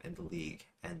great in the league,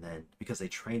 and then because they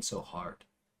train so hard,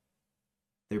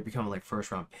 they're becoming like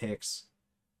first round picks,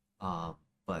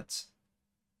 but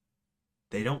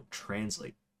they don't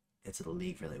translate into the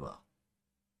league really well.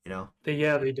 You know, They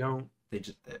don't. they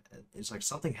just it's like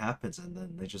something happens and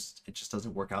then it just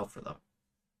doesn't work out for them.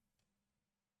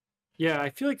 Yeah,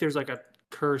 I feel like there's like a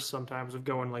curse sometimes of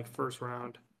going like first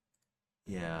round.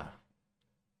 Yeah,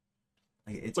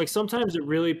 like it's Like sometimes it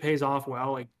really pays off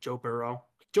well, like Joe Burrow.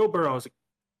 Joe Burrow is a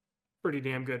pretty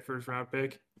damn good first round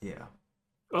pick. yeah,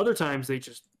 Other times they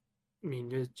just, I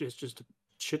mean, it's just a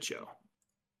shit show.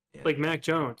 yeah, Like Mac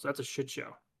Jones, that's a shit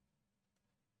show.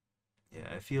 yeah.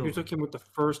 I You feel took him with the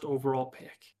first overall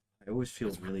pick. I always feel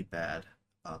That's really bad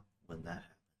when that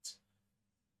happens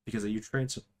because you train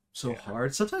so yeah,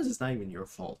 hard. Sometimes it's not even your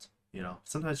fault.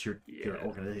 Sometimes your yeah.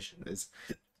 organization is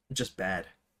just bad,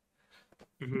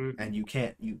 Hmm. and you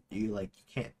can't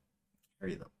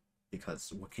carry them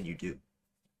because what can you do?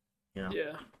 You know?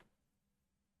 Yeah,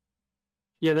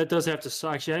 yeah. That does have to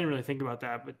suck. Actually, I didn't really think about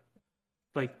that, but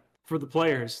like for the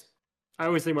players, I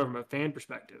always think about it from a fan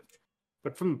perspective.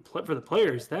 But for the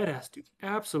players, that has to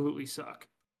absolutely suck.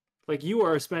 Like you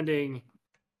are spending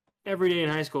every day in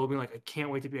high school being like, I can't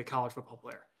wait to be a college football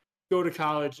player. Go to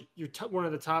college, you're one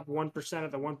of the top 1%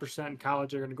 of the 1% in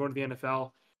college are going to go to the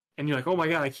NFL. And you're like, oh my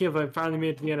God, I can't believe I finally made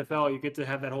it to the NFL. You get to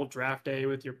have that whole draft day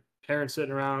with your parents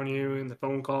sitting around you and the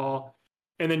phone call.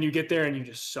 And then you get there and you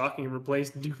just suck and you're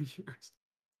replaced in 2 years.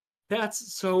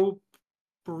 That's so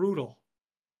brutal.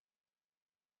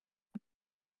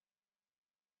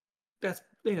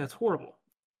 That's horrible.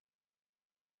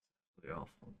 Really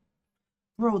awful.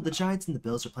 Bro, the Giants and the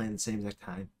Bills are playing the same exact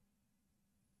time.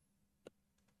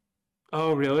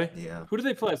 Oh, really? Yeah, Who do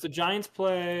they play? So the Giants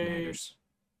play. Commanders.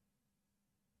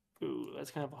 Ooh,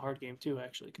 that's kind of a hard game too,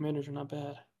 actually. Commanders are not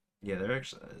bad. Yeah, they're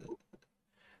actually.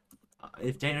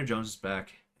 If Daniel Jones is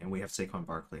back and we have Saquon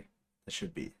Barkley, that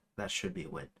should be a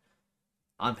win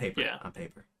on paper. Yeah. On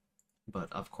paper,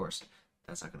 but of course,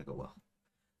 that's not gonna go well.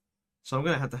 So I'm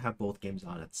gonna have to have both games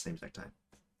on at the same exact time.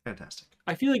 Fantastic.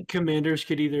 I feel like Commanders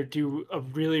could either do a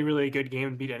really, really good game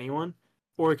and beat anyone,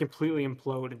 or completely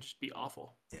implode and just be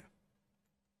awful. Yeah.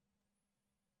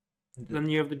 The Then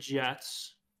you have the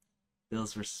Jets.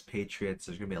 Bills versus Patriots.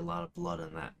 There's gonna be a lot of blood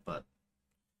in that, but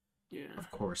Yeah. of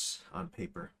course, on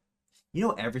paper,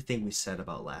 everything we said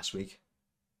about last week.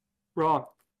 Wrong.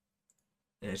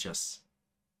 It's just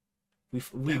we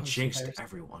That was jinxed embarrassing.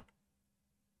 everyone.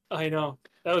 I know.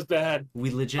 That was bad. We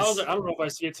legit I was like, I don't know if I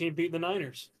see a team beating the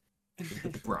Niners.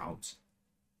 the Browns.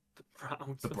 The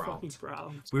Browns. The The fucking Browns.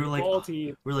 Browns. We were like, Ball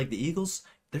team. the Eagles.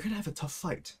 They're gonna have a tough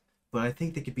fight, but I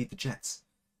think they could beat the Jets.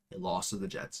 They lost to the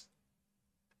Jets.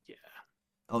 Yeah.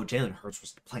 Oh, Jalen Hurts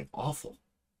was playing awful.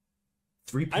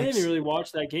 Three I didn't picks, even really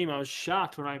watch that game. I was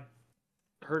shocked when I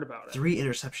heard about it. 3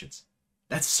 interceptions.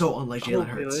 That's so unlike Oh, Jalen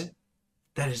Hurts. really?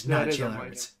 That is That not is Jalen unlike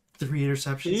Hurts. 3 He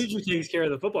interceptions. usually takes care of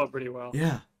the football pretty well.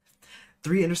 Yeah,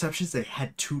 3 interceptions. They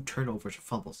had 2 turnovers or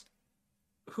fumbles.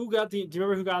 Who got the? Do you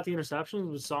remember who got the interceptions?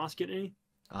 Was Sauce getting any?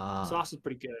 Uh, Sauce is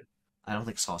pretty good. I don't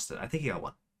think Sauce did. I think he got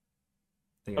one.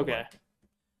 I think he got Okay.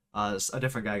 one. A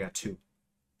different guy got 2.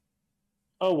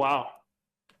 Oh wow.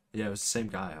 Yeah, it was the same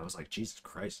guy. I was like, Jesus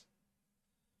Christ.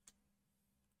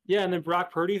 Yeah, and then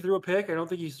Brock Purdy threw a pick. I don't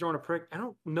think he's thrown a pick. I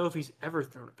don't know if he's ever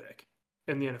thrown a pick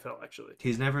in the NFL actually.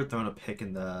 He's never thrown a pick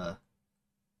in the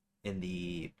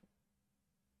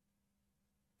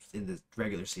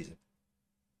regular season.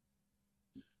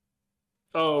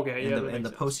 Oh, okay. In Yeah, the that in the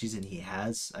makes sense. postseason, he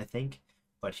has, I think,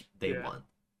 but they Yeah. won.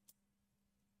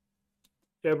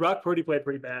 Yeah, Brock Purdy played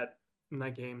pretty bad in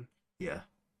that game. Yeah,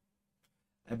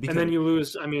 And then you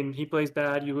lose. I mean, he plays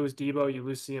bad. You lose Debo. You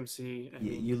lose CMC. I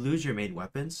mean, you lose your main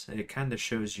weapons, and it kind of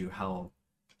shows you how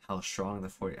strong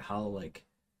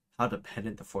how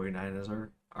dependent the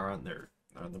 49ers are on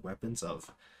the weapons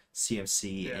of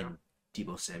CMC yeah, and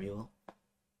Debo Samuel.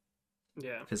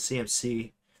 yeah, Because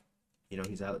CMC,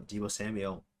 he's out. Debo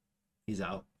Samuel, he's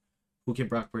out. Who can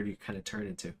Brock Purdy kind of turn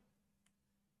into?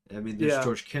 I mean, there's yeah,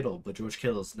 George Kittle, but George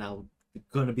Kittle's now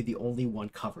going to be the only one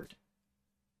covered.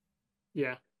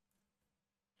 yeah.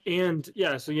 And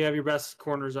yeah, so you have your best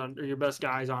corners on, or your best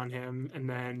guys on him, and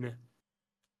then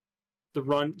the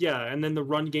run. Yeah, and then the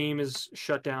run game is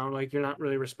shut down. Like you're not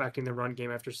really respecting the run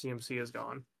game after CMC is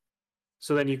gone.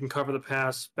 So then you can cover the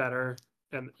pass better.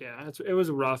 And yeah, it was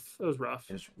rough. It was rough.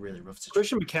 It was really rough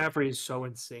situation. Christian McCaffrey is so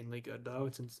insanely good, though.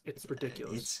 It's Yeah,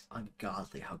 ridiculous. it's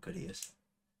ungodly how good he is.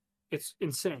 It's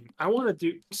insane. I want to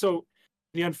do so.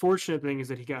 The unfortunate thing is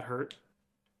that he got hurt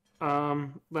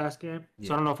last game,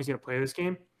 so I don't know if he's gonna play this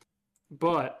game.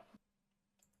 But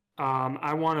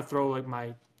I want to throw like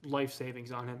my life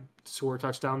savings on him to score a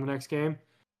touchdown the next game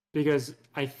because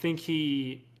I think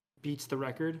he beats the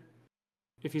record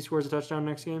if he scores a touchdown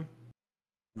next game.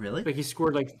 Really? Like he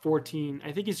scored like 14.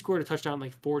 I think he scored a touchdown in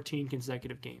like 14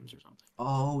 consecutive games or something.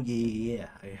 Oh yeah.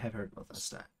 I have heard about that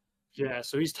stat. Yeah,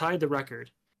 so he's tied the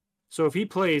record. So if he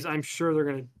plays, I'm sure they're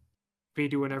gonna be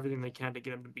doing everything they can to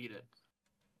get him to beat it.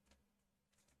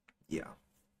 Yeah.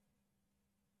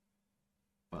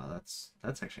 Wow,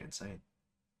 that's actually insane.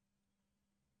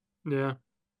 Yeah.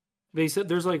 They said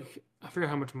there's like I forget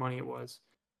how much money it was,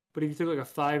 but if you took like a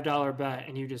 $5 bet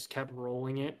and you just kept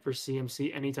rolling it for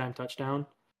CMC anytime touchdown,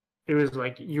 it was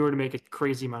like you were to make a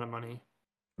crazy amount of money.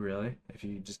 Really? If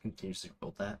you just continuously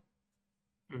roll that?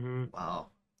 Hmm. Wow.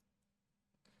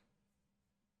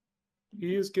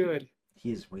 He is good.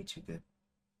 He is way too good.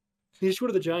 He just go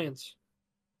to the Giants.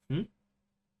 Hmm?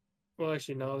 Well,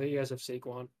 actually, no. You guys have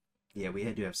Saquon. Yeah, we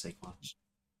had to have Saquon.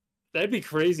 That'd be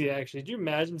crazy, actually. Did you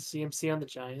imagine CMC on the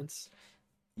Giants?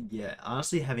 Yeah,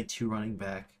 honestly, having two running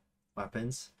back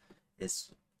weapons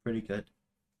is pretty good.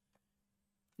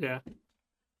 Yeah,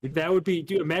 If- that would be.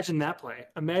 Dude, imagine that play.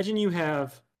 Imagine you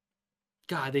have.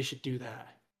 God, they should do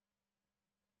that.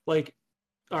 Like,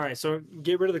 all right, so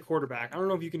get rid of the quarterback. I don't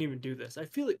know if you can even do this. I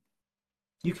feel like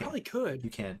You you can. probably could, You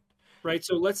can. right?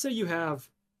 So let's say you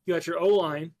got your O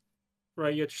line,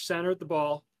 right? You got your center at the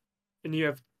ball, and you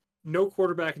have no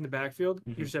quarterback in the backfield.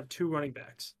 You Hmm. just have two running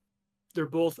backs. They're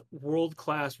both world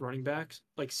class running backs,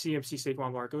 like CMC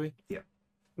Saquon Barkley. Yeah.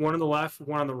 One on the left,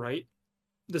 one on the right.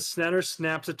 The center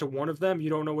snaps it to one of them. You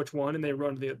don't know which one, and they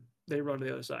run to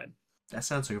the other side. That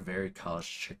sounds like a very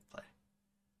college trick play.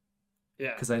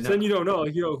 Yeah. Because I So know, then you don't know,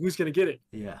 who's gonna get it.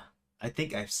 yeah, I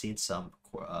think I've seen some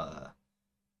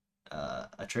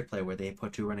a trick play where they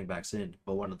put two running backs in,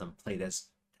 but one of them played as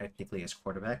technically as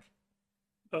quarterback.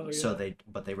 Oh So yeah.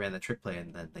 they ran the trick play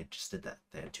and then they just did that.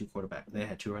 They had two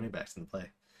running backs in the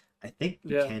play. I think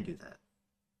you Yeah. can do that.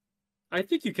 I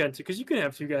think you can too, because you can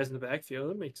have two guys in the backfield.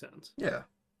 That makes sense. Yeah.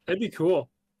 That'd be cool.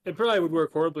 It probably would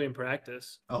work horribly in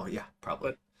practice, Oh yeah,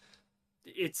 probably. but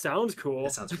it sounds That cool.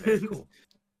 sounds very cool.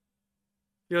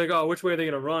 You're like, oh, which way are they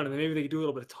gonna run? And then maybe they could do a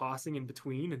little bit of tossing in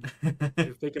between and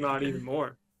you fake them out even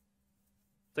more.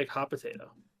 It's like hot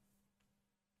potato.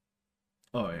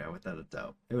 Oh yeah, without a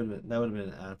doubt. That would have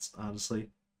been honestly.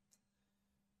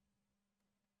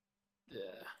 Yeah.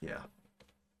 Yeah.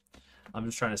 I'm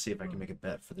just trying to see if I can make a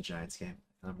bet for the Giants game.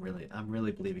 I'm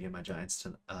really believing in my Giants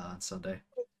on Sunday.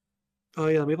 Oh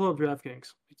yeah, let me pull up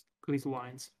DraftKings. These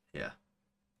lines. Yeah.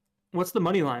 What's the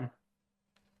money line?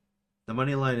 The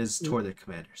money line is toward the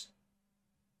Commanders.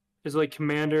 Is like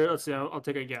Commander. Let's see. I'll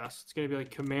take a guess. It's gonna be like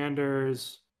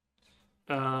Commanders,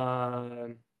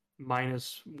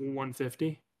 minus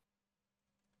 150.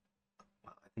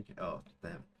 Wow, I think. Oh,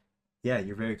 damn. Yeah,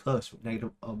 you're very close.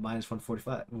 Negative minus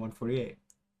 145, 148.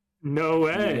 No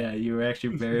way. Yeah, you were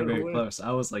actually very, No very way. close.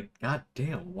 I was like, God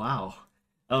damn, wow.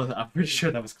 I'm pretty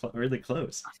sure that was really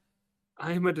close.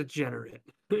 I am a degenerate.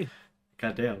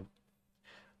 God damn.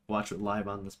 Watch it live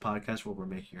on this podcast where we're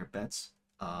making our bets.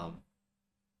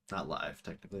 Not live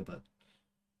technically, but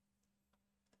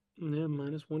Yeah,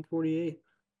 minus 148.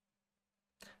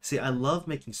 see, I love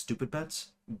making stupid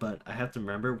bets, but I have to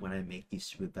remember when I make these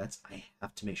stupid bets, I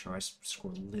have to make sure I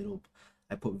score little.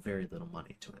 I put very little money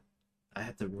into it. I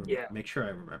have to Yeah. make sure I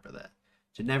remember that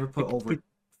to never put over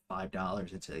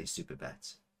 $5 into these stupid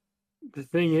bets. The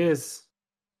thing is,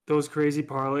 those crazy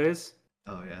parlays,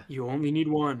 Oh yeah, you only need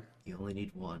one. you only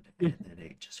need one, and then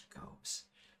it just goes.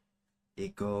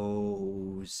 It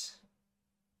goes.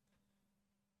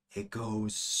 It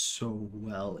goes so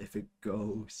well if it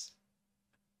goes.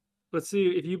 Let's see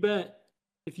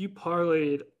if you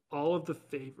parlayed all of the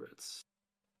favorites.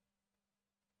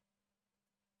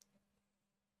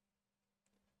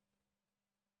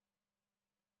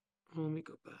 Let me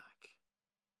go back.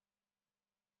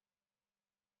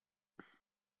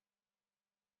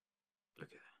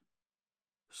 Okay.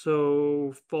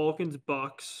 So Falcons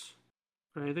Bucks.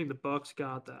 I think the Bucks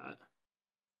got that.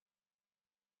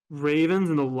 Ravens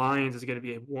and the Lions is going to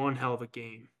be one hell of a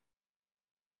game.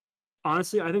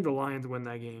 Honestly, I think the Lions win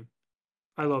that game.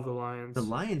 I love the The Lions.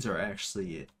 Lions are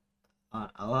actually.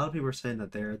 A lot of people are saying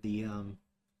that they're the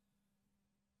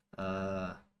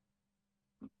uh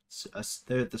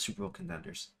they're the Super Bowl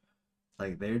contenders.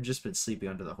 Like they've just been sleeping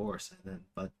under the horse, and then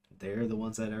but they're the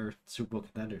ones that are Super Bowl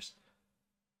contenders.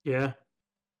 Yeah.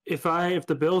 If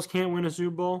the Bills can't win a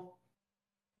Super Bowl,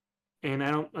 and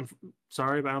I'm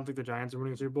sorry, but I don't think the Giants are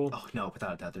winning a Super Bowl. Oh no,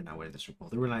 without a doubt, they're not winning the Super Bowl.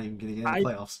 They were not even going to get in I the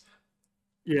playoffs.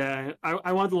 Yeah,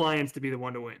 I want the Lions to be the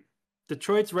one to win.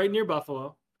 Detroit's right near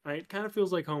Buffalo, right? Kind of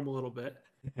feels like home a little bit.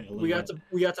 A little bit.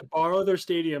 We got to borrow their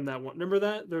stadium that one. Remember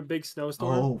that? Their big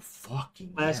snowstorm Oh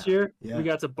fucking last yeah. year? Yeah. We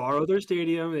got to borrow their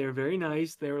stadium. They were very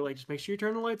nice. They were like, just make sure you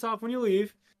turn the lights off when you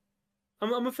leave.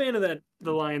 I'm a fan of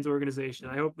the Lions organization.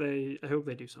 I hope they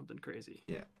do something crazy.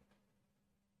 Yeah.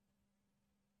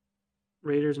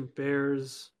 Raiders and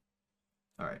Bears.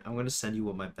 All right, I'm gonna send you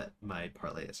what my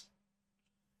parlay is.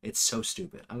 It's so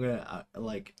stupid. I'm gonna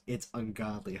like it's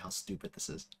ungodly how stupid this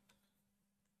is.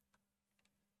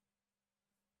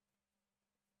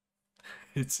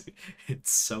 It's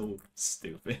it's so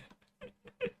stupid.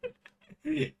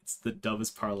 It's the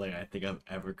dumbest parlay I think I've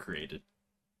ever created.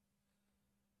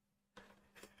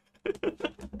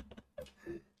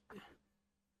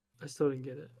 I still didn't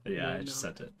get it. Yeah, I No. just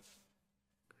sent it.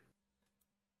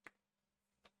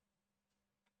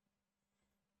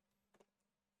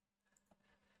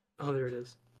 Oh, there it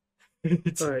is.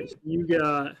 It's, All right, you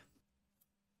got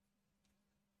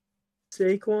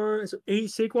Saquon. So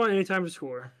Saquon anytime to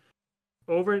score.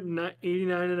 Over at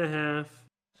 89.5.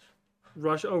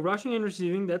 Rushing and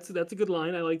receiving. That's a good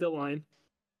line. I like that line.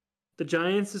 The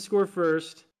Giants to score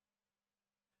first.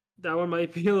 That one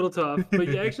might be a little tough, but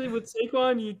you actually with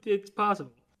Saquon, it's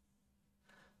possible.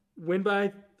 Win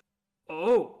by,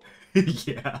 oh,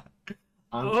 yeah.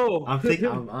 oh,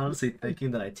 I'm honestly thinking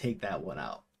that I take that one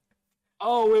out.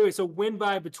 oh, wait. So win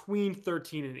by between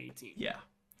 13 and 18, Yeah.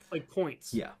 like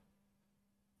points. Yeah.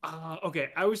 Okay.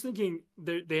 I was thinking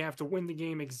they have to win the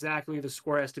game exactly. The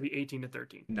score has to be 18 to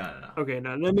 13. No, no, no. Okay,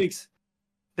 no, that makes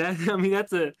that. I mean,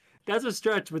 that's a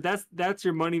stretch, but that's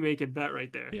your money making bet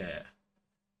right there. Yeah, yeah.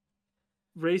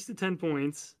 Race to 10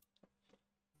 points,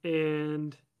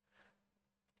 and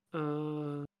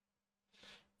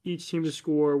each team to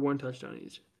score one touchdown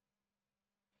each.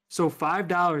 So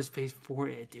 $5 pays for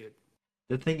it, dude.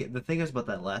 The thing is about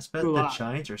that last bet, A the lot.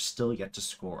 Giants are still yet to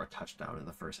score a touchdown in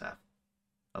the first half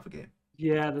of a game.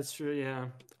 Yeah, that's true. Yeah,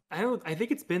 I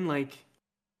think it's been like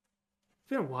it's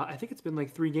been a while. I think it's been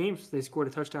like 3 games they scored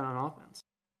a touchdown on offense.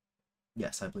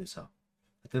 Yes, I believe so.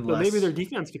 I think But maybe their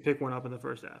defense could pick one up in the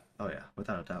first half. Oh yeah,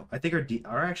 without a doubt. I think our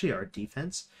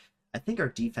defense. I think our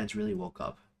defense really woke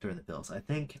up during the Bills. I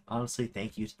think honestly,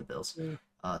 thank you to the Bills.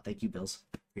 Yeah. Thank you, Bills.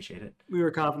 Appreciate it. We were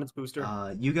a confidence booster.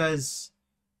 You guys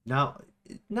now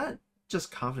not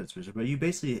just confidence booster, but you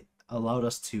basically allowed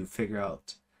us to figure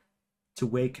out to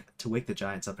wake the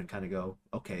Giants up and kind of go,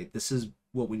 okay, this is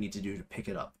what we need to do to pick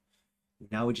it up.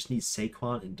 Now we just need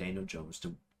Saquon and Daniel Jones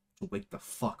to wake the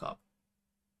fuck up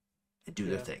and do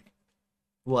their thing.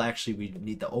 Well, actually, we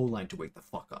need the O-line to wake the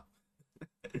fuck up.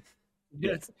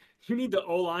 Yes, you need the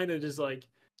O-line to just like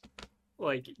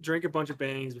drink a bunch of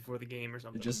bangs before the game or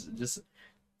something. Just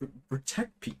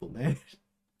protect people, man.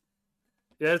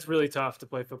 Yeah, it's really tough to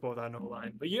play football without an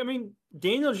O-line. But yeah, I mean,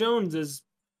 Daniel Jones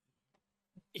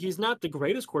he's not the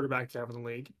greatest quarterback to have in the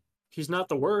league. He's not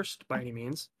the worst by any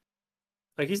means.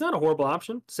 Like, he's not a horrible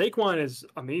option. Saquon is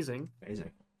amazing.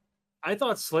 Amazing. I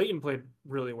thought Slayton played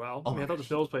really well. Oh, I mean, I thought the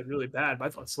Bills played really bad, but I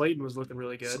thought Slayton was looking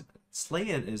really good.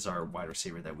 Slayton is our wide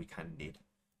receiver that we kind of need.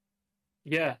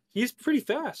 Yeah, he's pretty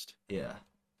fast. Yeah.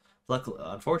 Luckily,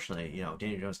 unfortunately,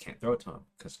 Daniel Jones can't throw it to him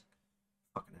because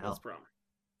fucking hell. That's the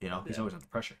problem. He's always under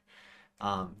pressure.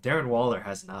 Darren Waller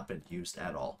has not been used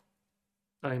at all.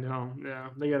 I know. Yeah,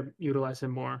 they got to utilize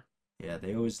him more. Yeah,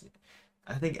 they always.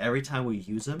 I think every time we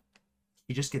use him,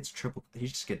 he just gets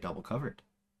double covered.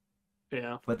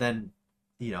 Yeah. But then,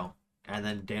 and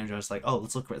then Daniel Jones is like, oh,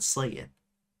 let's look for Slayton.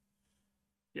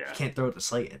 Yeah. He can't throw it to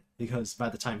Slayton because by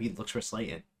the time he looks for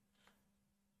Slayton,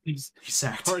 he's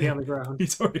sacked. already on the ground.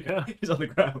 He's on the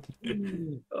ground.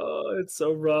 Oh, it's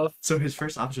so rough. So his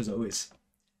first option is always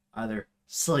either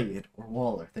Slayton or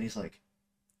Waller. Then he's like,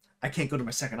 I can't go to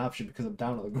my second option because I'm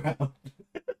down on the ground.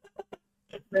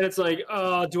 And it's like,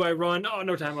 do I run? Oh,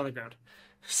 no time on the ground.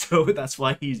 So that's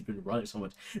why he's been running so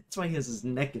much. That's why he has his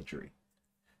neck injury.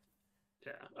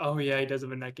 Yeah. Oh, yeah, he does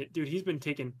have a neck. Dude, he's been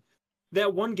taking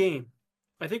that one game.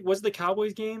 I think was the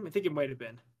Cowboys game. I think it might have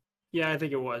been. Yeah, I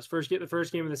think it was. The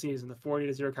first game of the season, the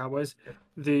 40-0 Cowboys.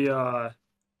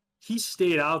 He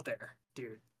stayed out there,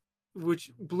 dude,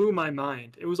 which blew my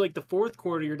mind. It was like the fourth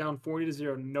quarter, you're down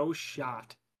 40-0, no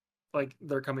shot. Like,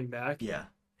 they're coming back. Yeah,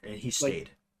 and he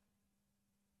stayed.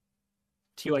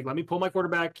 Let me pull my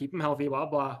quarterback, keep him healthy, blah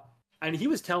blah. And he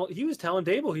was telling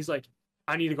Dable, he's like,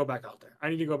 I need to go back out there. I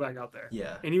need to go back out there.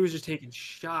 Yeah. And he was just taking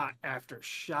shot after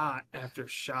shot after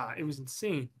shot. It was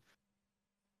insane.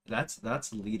 That's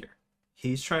the leader.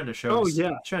 He's trying to show. He's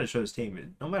trying to show his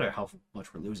team. No matter how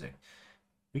much we're losing,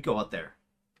 we go out there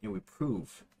and we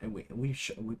prove and we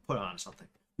put on something.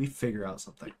 We figure out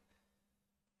something.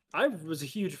 I was a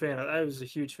huge fan of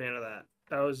that.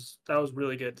 That was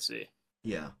really good to see.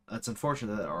 Yeah, it's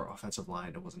unfortunate that our offensive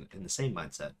line wasn't in the same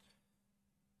mindset.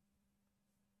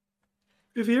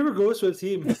 If he ever goes to a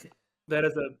team that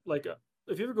has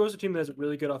if he ever goes to a team that has a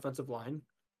really good offensive line,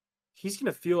 he's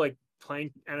gonna feel like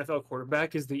playing NFL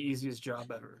quarterback is the easiest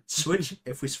job ever.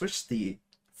 If we switch the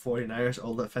 49ers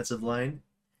old offensive line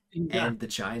and the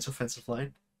Giants offensive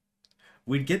line,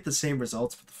 we'd get the same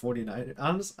results for the 49ers.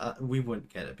 Honestly, we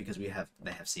wouldn't get it because they have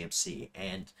CMC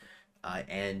and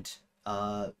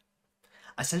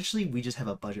essentially we just have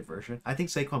a budget version. I think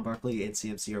Saquon Barkley and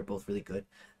CMC are both really good,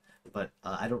 but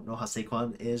I don't know how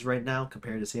Saquon is right now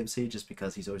compared to CMC just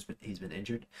because he's been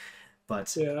injured.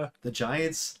 But Yeah. the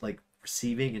Giants like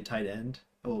receiving and tight end.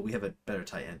 Well, we have a better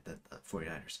tight end than the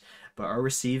 49ers. But our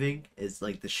receiving is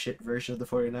like the shit version of the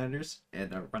 49ers,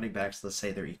 and our running backs, let's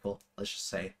say they're equal. Let's just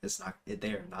say it's not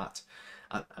they are not.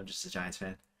 I'm just a Giants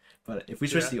fan. But if we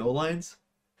switch Yeah. the O lines,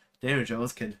 Daniel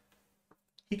Jones could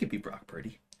be Brock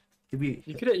Purdy. He could be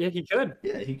He could. Yeah, he could.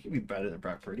 yeah, he could be better than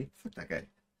Brock Purdy. Fuck that guy.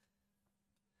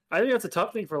 I think that's a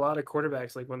tough thing for a lot of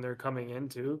quarterbacks, like when they're coming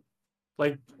into,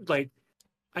 like, like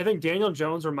I think Daniel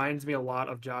Jones reminds me a lot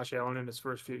of Josh Allen in his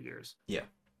first few years. Yeah.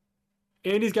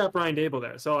 And he's got Brian Dable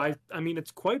there. So I mean,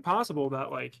 it's quite possible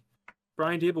that like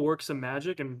Brian Dable works some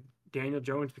magic and Daniel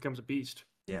Jones becomes a beast.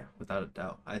 Yeah, without a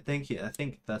doubt. I think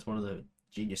that's one of the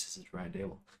geniuses is Brian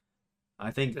Dable.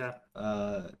 I think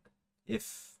Yeah.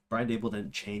 if Brian Dable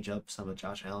didn't change up some of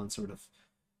Josh Allen's sort of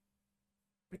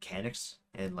mechanics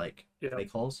and like Yeah. play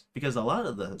calls, because a lot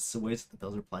of the ways that the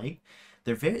Bills are playing,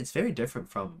 it's very different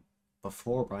from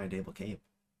before Brian Dable came.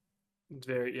 It's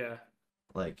very, yeah.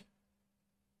 Like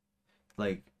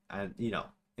and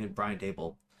and Brian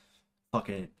Dable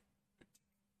fucking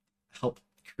helped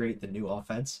create the new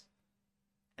offense,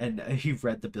 and he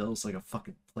read the Bills like a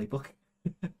fucking playbook.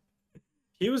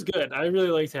 He was good. I really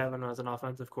liked having him as an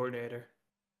offensive coordinator.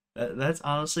 That's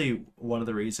honestly one of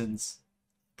the reasons,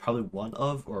 probably one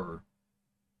of, or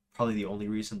probably the only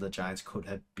reason the Giants could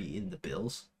have beaten the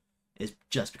Bills is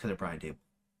just because of Brian Dable.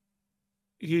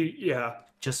 Yeah.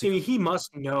 Just I mean, he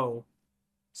must know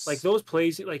like those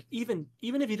plays, like even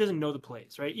if he doesn't know the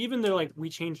plays, right? Even though like we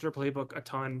changed our playbook a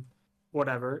ton,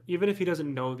 whatever. Even if he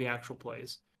doesn't know the actual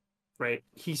plays, right?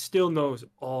 He still knows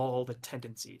all the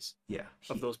tendencies yeah,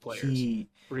 of those players. He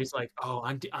Where he's like, oh,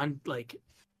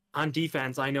 on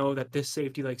defense, I know that this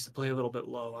safety likes to play a little bit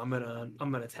low. I'm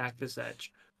gonna attack this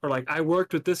edge. Or like I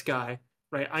worked with this guy,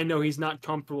 right? I know he's not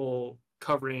comfortable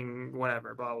covering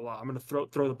whatever, blah blah blah. I'm gonna throw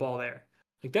the ball there.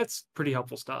 Like that's pretty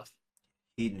helpful stuff.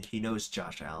 he knows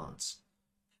Josh Allen's.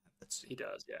 That's He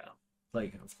does, yeah.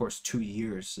 like, of course, 2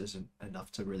 years isn't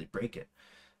enough to really break it,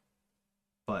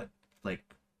 but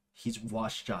like he's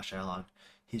watched Josh Allen,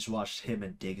 he's watched him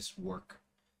and Diggs work.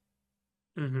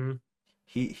 Mm-hmm.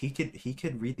 He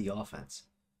could read the offense.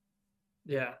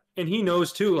 Yeah, and he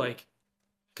knows too, like,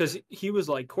 because he was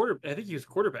like I think he was a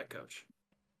quarterback coach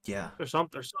Yeah, or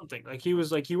something. Like he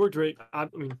was like he worked really. I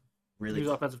mean, he really. was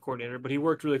offensive coordinator, but he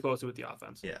worked really closely with the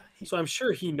offense. Yeah, So I'm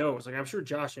sure he knows. Like I'm sure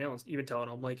Josh Allen's even telling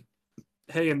him like,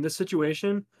 "Hey, in this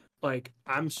situation, like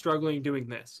I'm struggling doing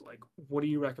this. Like, what do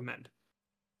you recommend?"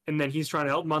 And then he's trying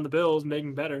to help him on the Bills, make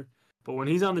him better. But when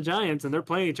he's on the Giants and they're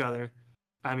playing each other,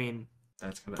 I mean,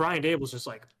 that's gonna. Brian Dable's just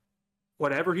like,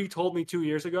 whatever he told me 2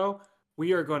 years ago,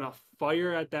 we are going to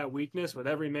fire at that weakness with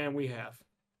every man we have.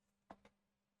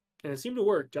 And it seemed to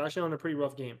work. Josh Allen, a pretty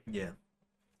rough game. Yeah.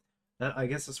 I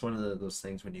guess it's one of those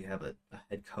things when you have a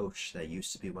head coach that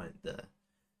used to be one of the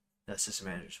assistant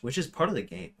managers, which is part of the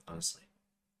game, honestly.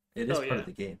 It is part of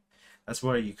the game. That's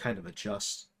why you kind of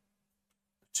adjust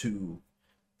to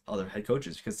other head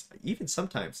coaches, because even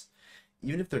sometimes,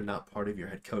 even if they're not part of your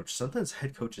head coach, sometimes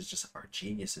head coaches just are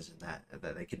geniuses in that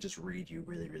they can just read you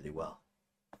really, really well.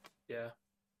 Yeah.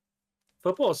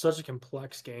 Football is such a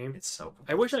complex game. It's so complex.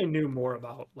 I wish I knew more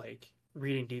about like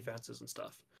reading defenses and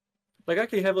stuff. Like I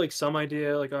could have like some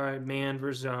idea, like all right, man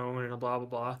versus zone and blah blah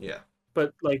blah. Yeah.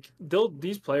 But like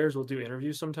these players will do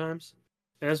interviews sometimes,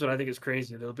 and that's what I think is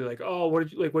crazy. They'll be like, "Oh,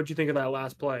 what'd you think of that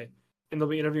last play?" And they'll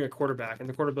be interviewing a quarterback, and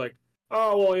the quarterback will be like,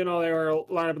 "Oh, well, they were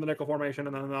lined up in the nickel formation,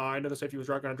 and then I know the safety was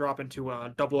going to drop into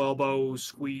a double elbow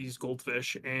squeeze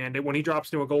goldfish, and when he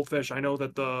drops into a goldfish, I know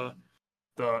that the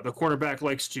cornerback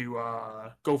likes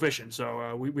to go fishing,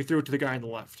 so we threw it to the guy on the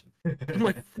left." I'm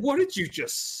like, "What did you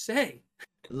just say?"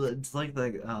 It's like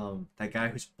that guy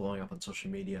who's blowing up on social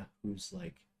media, who's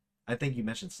like, I think you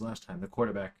mentioned this last time, the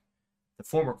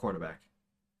former quarterback,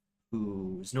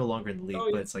 who is no longer in the league, Oh,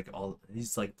 yeah. but it's like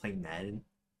he's like playing Madden,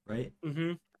 right?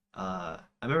 Mm-hmm. I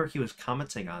remember he was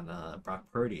commenting on Brock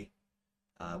Purdy,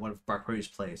 one of Brock Purdy's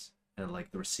plays, and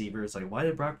like the receiver is like, why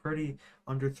did Brock Purdy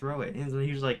underthrow it? And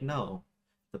he was like, no,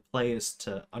 the play is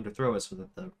to underthrow it so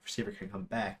that the receiver can come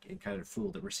back and kind of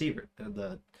fool the receiver and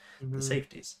the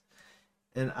safeties.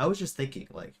 And I was just thinking,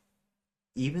 like,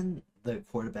 even the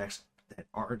quarterbacks that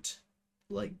aren't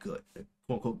like good,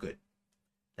 quote unquote good,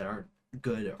 that aren't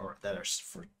good or that are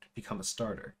for become a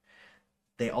starter,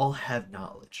 they all have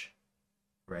knowledge,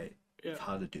 right, Yeah. of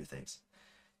how to do things.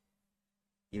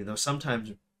 Even though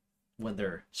sometimes when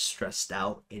they're stressed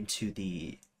out into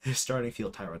the starting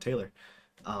field, Tyrod Taylor,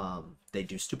 they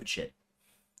do stupid shit.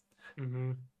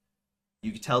 Mm-hmm.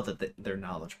 You can tell that they're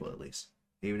knowledgeable at least,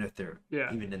 even if they're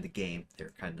Yeah. even in the game,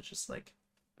 they're kind of just like,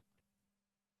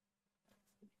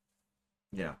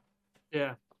 yeah,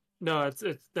 Yeah. No, it's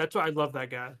that's why I love that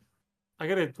guy. I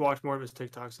gotta watch more of his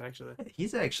TikToks actually.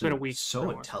 he's It's been a actually week so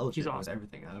or more. He's intelligent with awesome.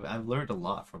 everything. I've learned a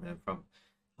lot from him, from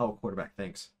how a quarterback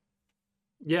thinks.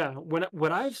 Yeah,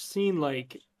 when I've seen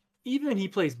like even he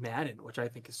plays Madden, which I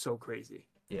think is so crazy.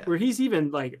 Yeah, Where he's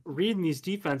even like reading these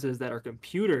defenses that are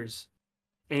computers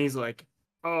and he's like,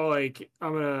 "Oh, like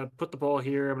I'm gonna put the ball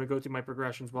here. I'm gonna go through my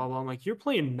progressions, blah blah." I'm like, "You're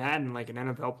playing Madden like an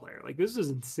NFL player. Like this is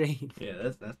insane."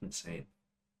 yeah, that's insane.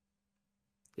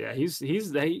 Yeah,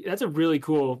 that's a really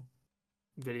cool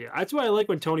video. That's why I like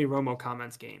when Tony Romo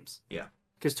comments games Yeah,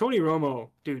 because Tony Romo,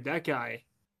 dude, that guy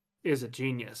is a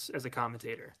genius as a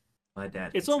commentator. my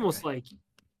dad It's hates that almost guy. like,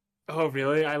 oh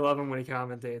really? I love him when he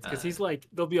commentates because Uh, he's like,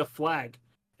 there'll be a flag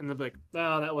and they'll be like,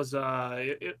 "Oh, that was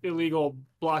illegal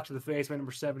block to the face by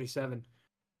number 77,"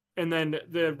 and then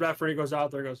the referee goes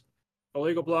out there and goes,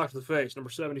 "Illegal block to the face,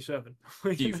 number 77."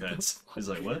 Like, defense is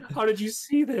like what? how did you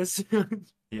see this?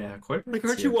 Yeah, Like, quarterbacks.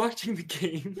 aren't you Yeah, watching the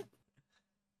game?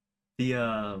 the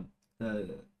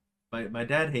my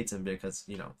dad hates him because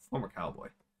former cowboy.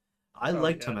 I Oh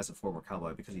liked yeah, him as a former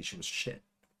cowboy because he was shit.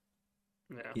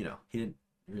 yeah, He didn't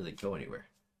really go anywhere.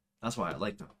 That's why I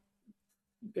liked him.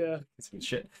 yeah. It's some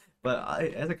shit. But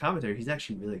as a commentator, he's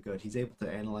actually really good. He's able to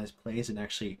analyze plays and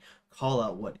actually call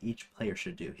out what each player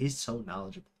should do. He's so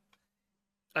knowledgeable.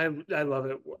 I love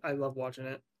it. I love watching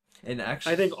it. And I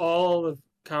actually, think all the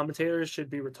commentators should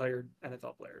be retired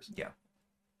NFL players. yeah,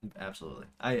 absolutely.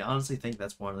 I honestly think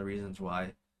that's one of the reasons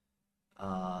why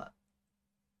uh,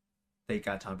 they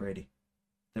got Tom Brady.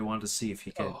 They wanted to see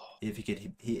Oh, if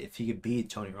he could beat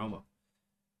Tony Romo.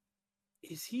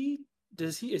 is he?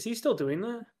 Does he? Is he still doing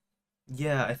that?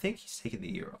 Yeah, I think he's taking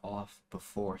the year off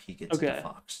before he gets into Okay,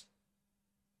 Fox.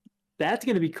 that's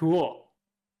gonna be cool.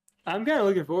 I'm kind of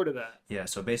looking forward to that. Yeah,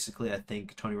 so basically, I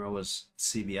think Tony Romo's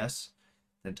CBS,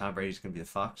 then Tom Brady's gonna be the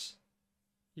Fox,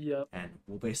 Yep. and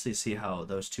we'll basically see how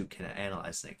those two can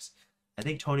analyze things. I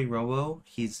think Tony Romo,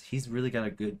 he's really got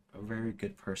a very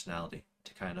good personality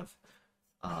to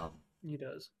um, He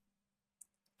does.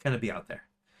 kind of be out there.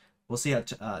 We'll see how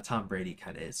Tom Brady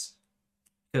kind of is,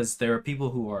 because there are people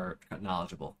who are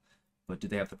knowledgeable, but do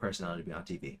they have the personality to be on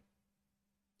TV?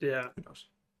 Yeah. Who knows?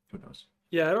 Who knows?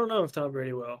 Yeah. I don't know if Tom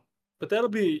Brady will, but that'll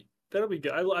be good.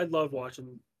 I love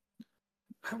watching.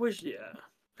 I wish. Yeah.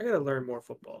 I gotta learn more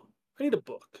football. I need a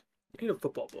book. I need a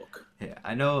football book. Yeah,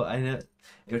 I know.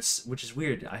 It's which is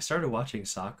weird. I started watching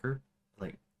soccer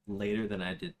like later than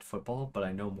I did football, but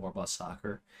I know more about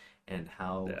soccer and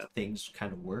how Yeah. things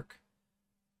kind of work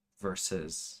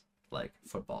versus like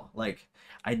football. Like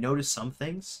I notice some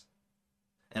things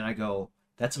and I go,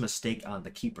 that's a mistake on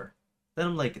the keeper. Then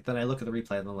I look at the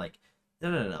replay and I'm like,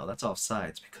 no, that's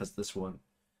offsides because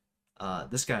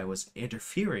this guy was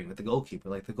interfering with the goalkeeper.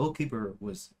 Like the goalkeeper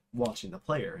was watching the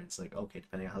player, and it's like, okay,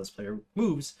 depending on how this player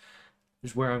moves,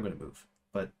 is where I'm going to move.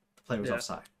 But the player was Yeah.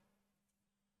 offside,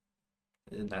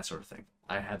 and that sort of thing.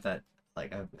 I have that,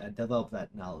 like, I developed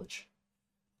that knowledge.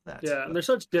 That, Yeah. And but there's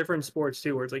such different sports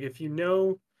too, where it's like if you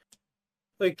know,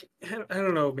 like I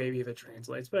don't know, maybe if it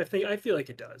translates, but I feel like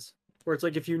it does. Where it's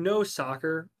like if you know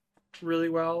soccer really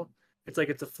well, it's like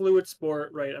it's a fluid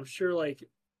sport, right? I'm sure like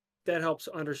that helps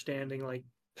understanding like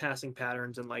passing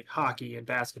patterns and like hockey and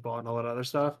basketball and all that other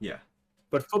stuff. yeah,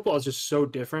 But football is just so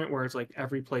different where it's like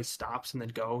every play stops and then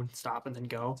go and stop and then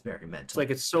go. it's very It's mental. like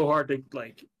it's so hard to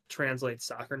like translate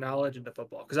soccer knowledge into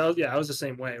football. Because I was the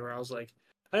same way where I was like,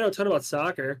 I know a ton about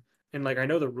soccer and like I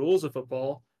know the rules of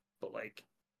football, but like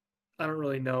I don't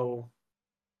really know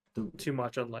The too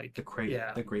much on like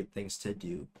yeah. the great things to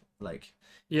do. Like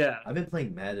Yeah. I've been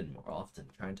playing Madden more often,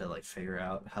 trying to like figure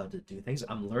out how to do things.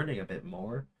 I'm learning a bit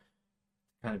more.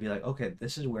 Kind of be like, okay,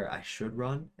 this is where I should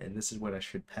run, and this is what I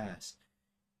should pass.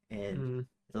 And Mm,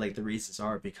 like the reasons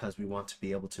are because we want to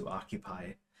be able to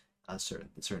occupy a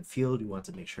certain field. We want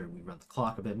to make sure we run the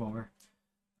clock a bit more,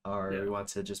 or yeah. we want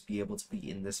to just be able to be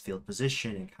in this field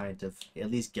position and kind of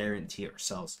at least guarantee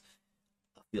ourselves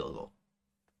a field goal.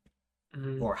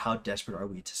 Mm, Or how desperate are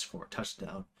we to score a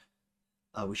touchdown?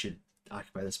 We should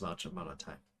occupy this amount of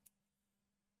time.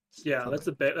 yeah,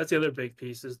 Something. that's the other big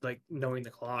piece is like knowing the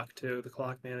clock too, the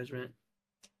clock management.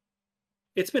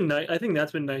 It's been nice. I think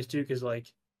that's been nice too, because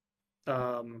like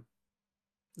um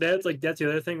that's the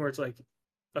other thing where it's like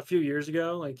a few years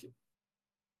ago, like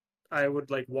I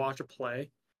would like watch a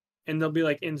play and they'll be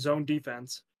like in zone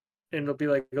defense and it'll be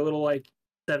like a little like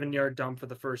 7 yard dump for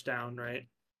the first down, right?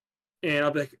 And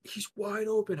I'll be like, he's wide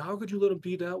open. How could you let him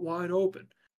be that wide open?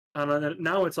 And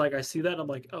now it's like I see that I'm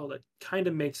like, oh, that kind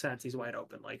of makes sense. He's wide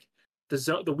open. Like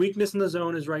the weakness in the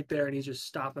zone is right there, and he's just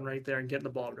stopping right there and getting the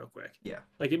ball real quick. Yeah.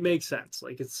 Like it makes sense.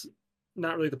 Like it's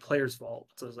not really the player's fault.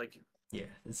 So it's like Yeah,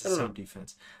 it's I the don't same know.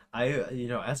 defense.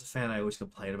 As a fan, I always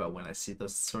complain about when I see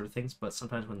those sort of things, but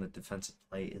sometimes when the defensive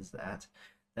play is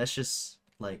that's just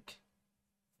like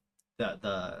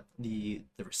the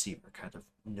receiver kind of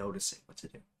noticing what to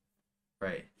do,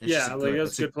 right? It's just Yeah, like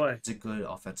that's a good play. it's a good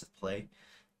offensive play,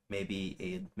 maybe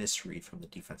a misread from the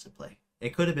defensive play.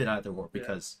 It could have been either or Yeah,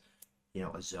 because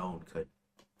a zone could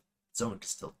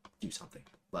still do something,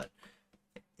 but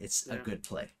it's a yeah, good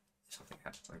play if something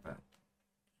happens like that.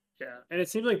 yeah. And it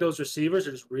seems like those receivers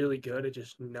are just really good at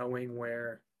just knowing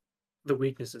where the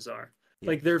weaknesses are. Yeah.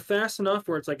 Like they're fast enough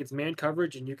where it's like it's man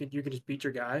coverage and you can just beat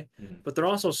your guy, Mhm. but they're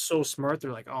also so smart.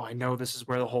 They're like, oh, I know this is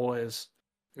where the hole is.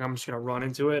 And I'm just gonna run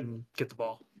into it and get the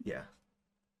ball. Yeah.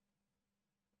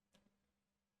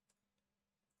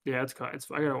 Yeah, it's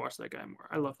I gotta watch that guy more.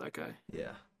 I love that guy.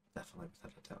 Yeah, definitely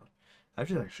without a doubt. I've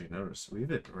just actually noticed we've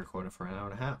been recording for an hour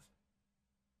and a half.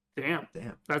 Damn,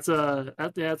 Damn, that's a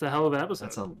hell of an that's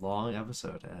episode. a long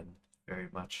episode and very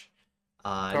much.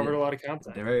 Covered a lot of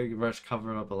content. They very much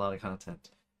covered up a lot of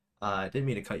content. I didn't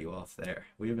mean to cut you off there.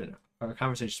 Our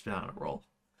conversation's been on a roll.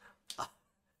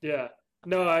 Yeah.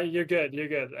 No, you're good. You're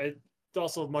good. It's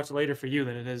also much later for you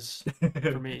than it is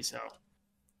for me. So,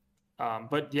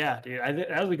 but yeah, dude,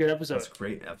 that was a good episode. That's a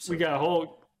great episode. We got a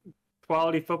whole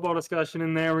quality football discussion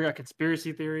in there. We got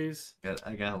conspiracy theories.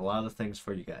 I got a lot of things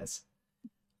for you guys.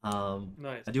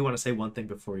 Nice. I do want to say one thing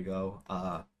before we go.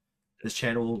 This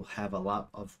channel will have a lot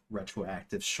of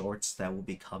retroactive shorts that will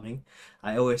be coming.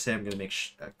 I always say I'm going to make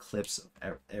clips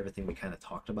of everything we kind of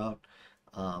talked about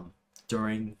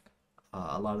during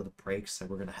a lot of the breaks that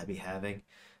we're going to be having.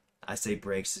 I say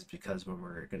breaks is because when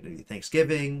we're going to do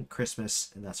Thanksgiving,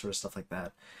 Christmas, and that sort of stuff like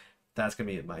that, that's going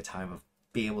to be my time of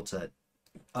being able to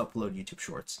upload YouTube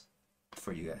shorts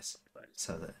for you guys.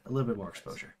 So that a little bit more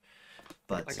exposure.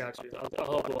 But I got you.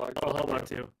 I'll help out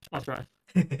too. I'll try.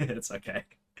 it's okay.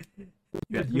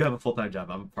 You have a full-time job.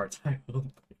 I'm a part-time.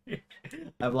 I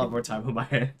have a lot more time on my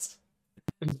hands.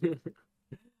 All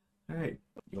right.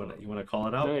 You wanna call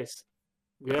it out? Nice.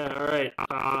 Yeah. All right.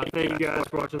 Thank you guys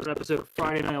for watching this episode of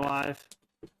Friday Night Live.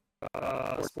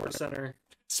 Sports Center,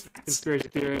 conspiracy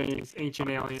theories, ancient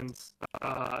aliens.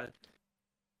 Let's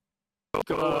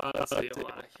see.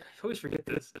 Hold on. I always forget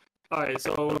this. All right.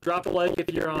 So drop a like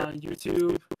if you're on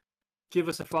YouTube. Give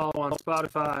us a follow on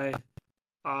Spotify.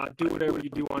 Do whatever you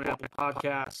do on Apple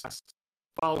Podcasts.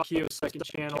 Follow Kio's second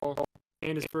channel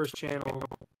and his first channel.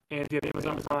 And if you have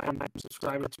Amazon Prime,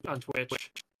 subscribe on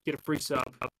Twitch. Get a free sub.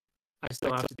 I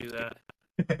still have to do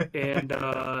that. And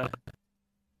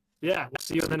yeah, we'll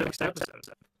see you in the next episode.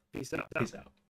 Peace out. Peace out.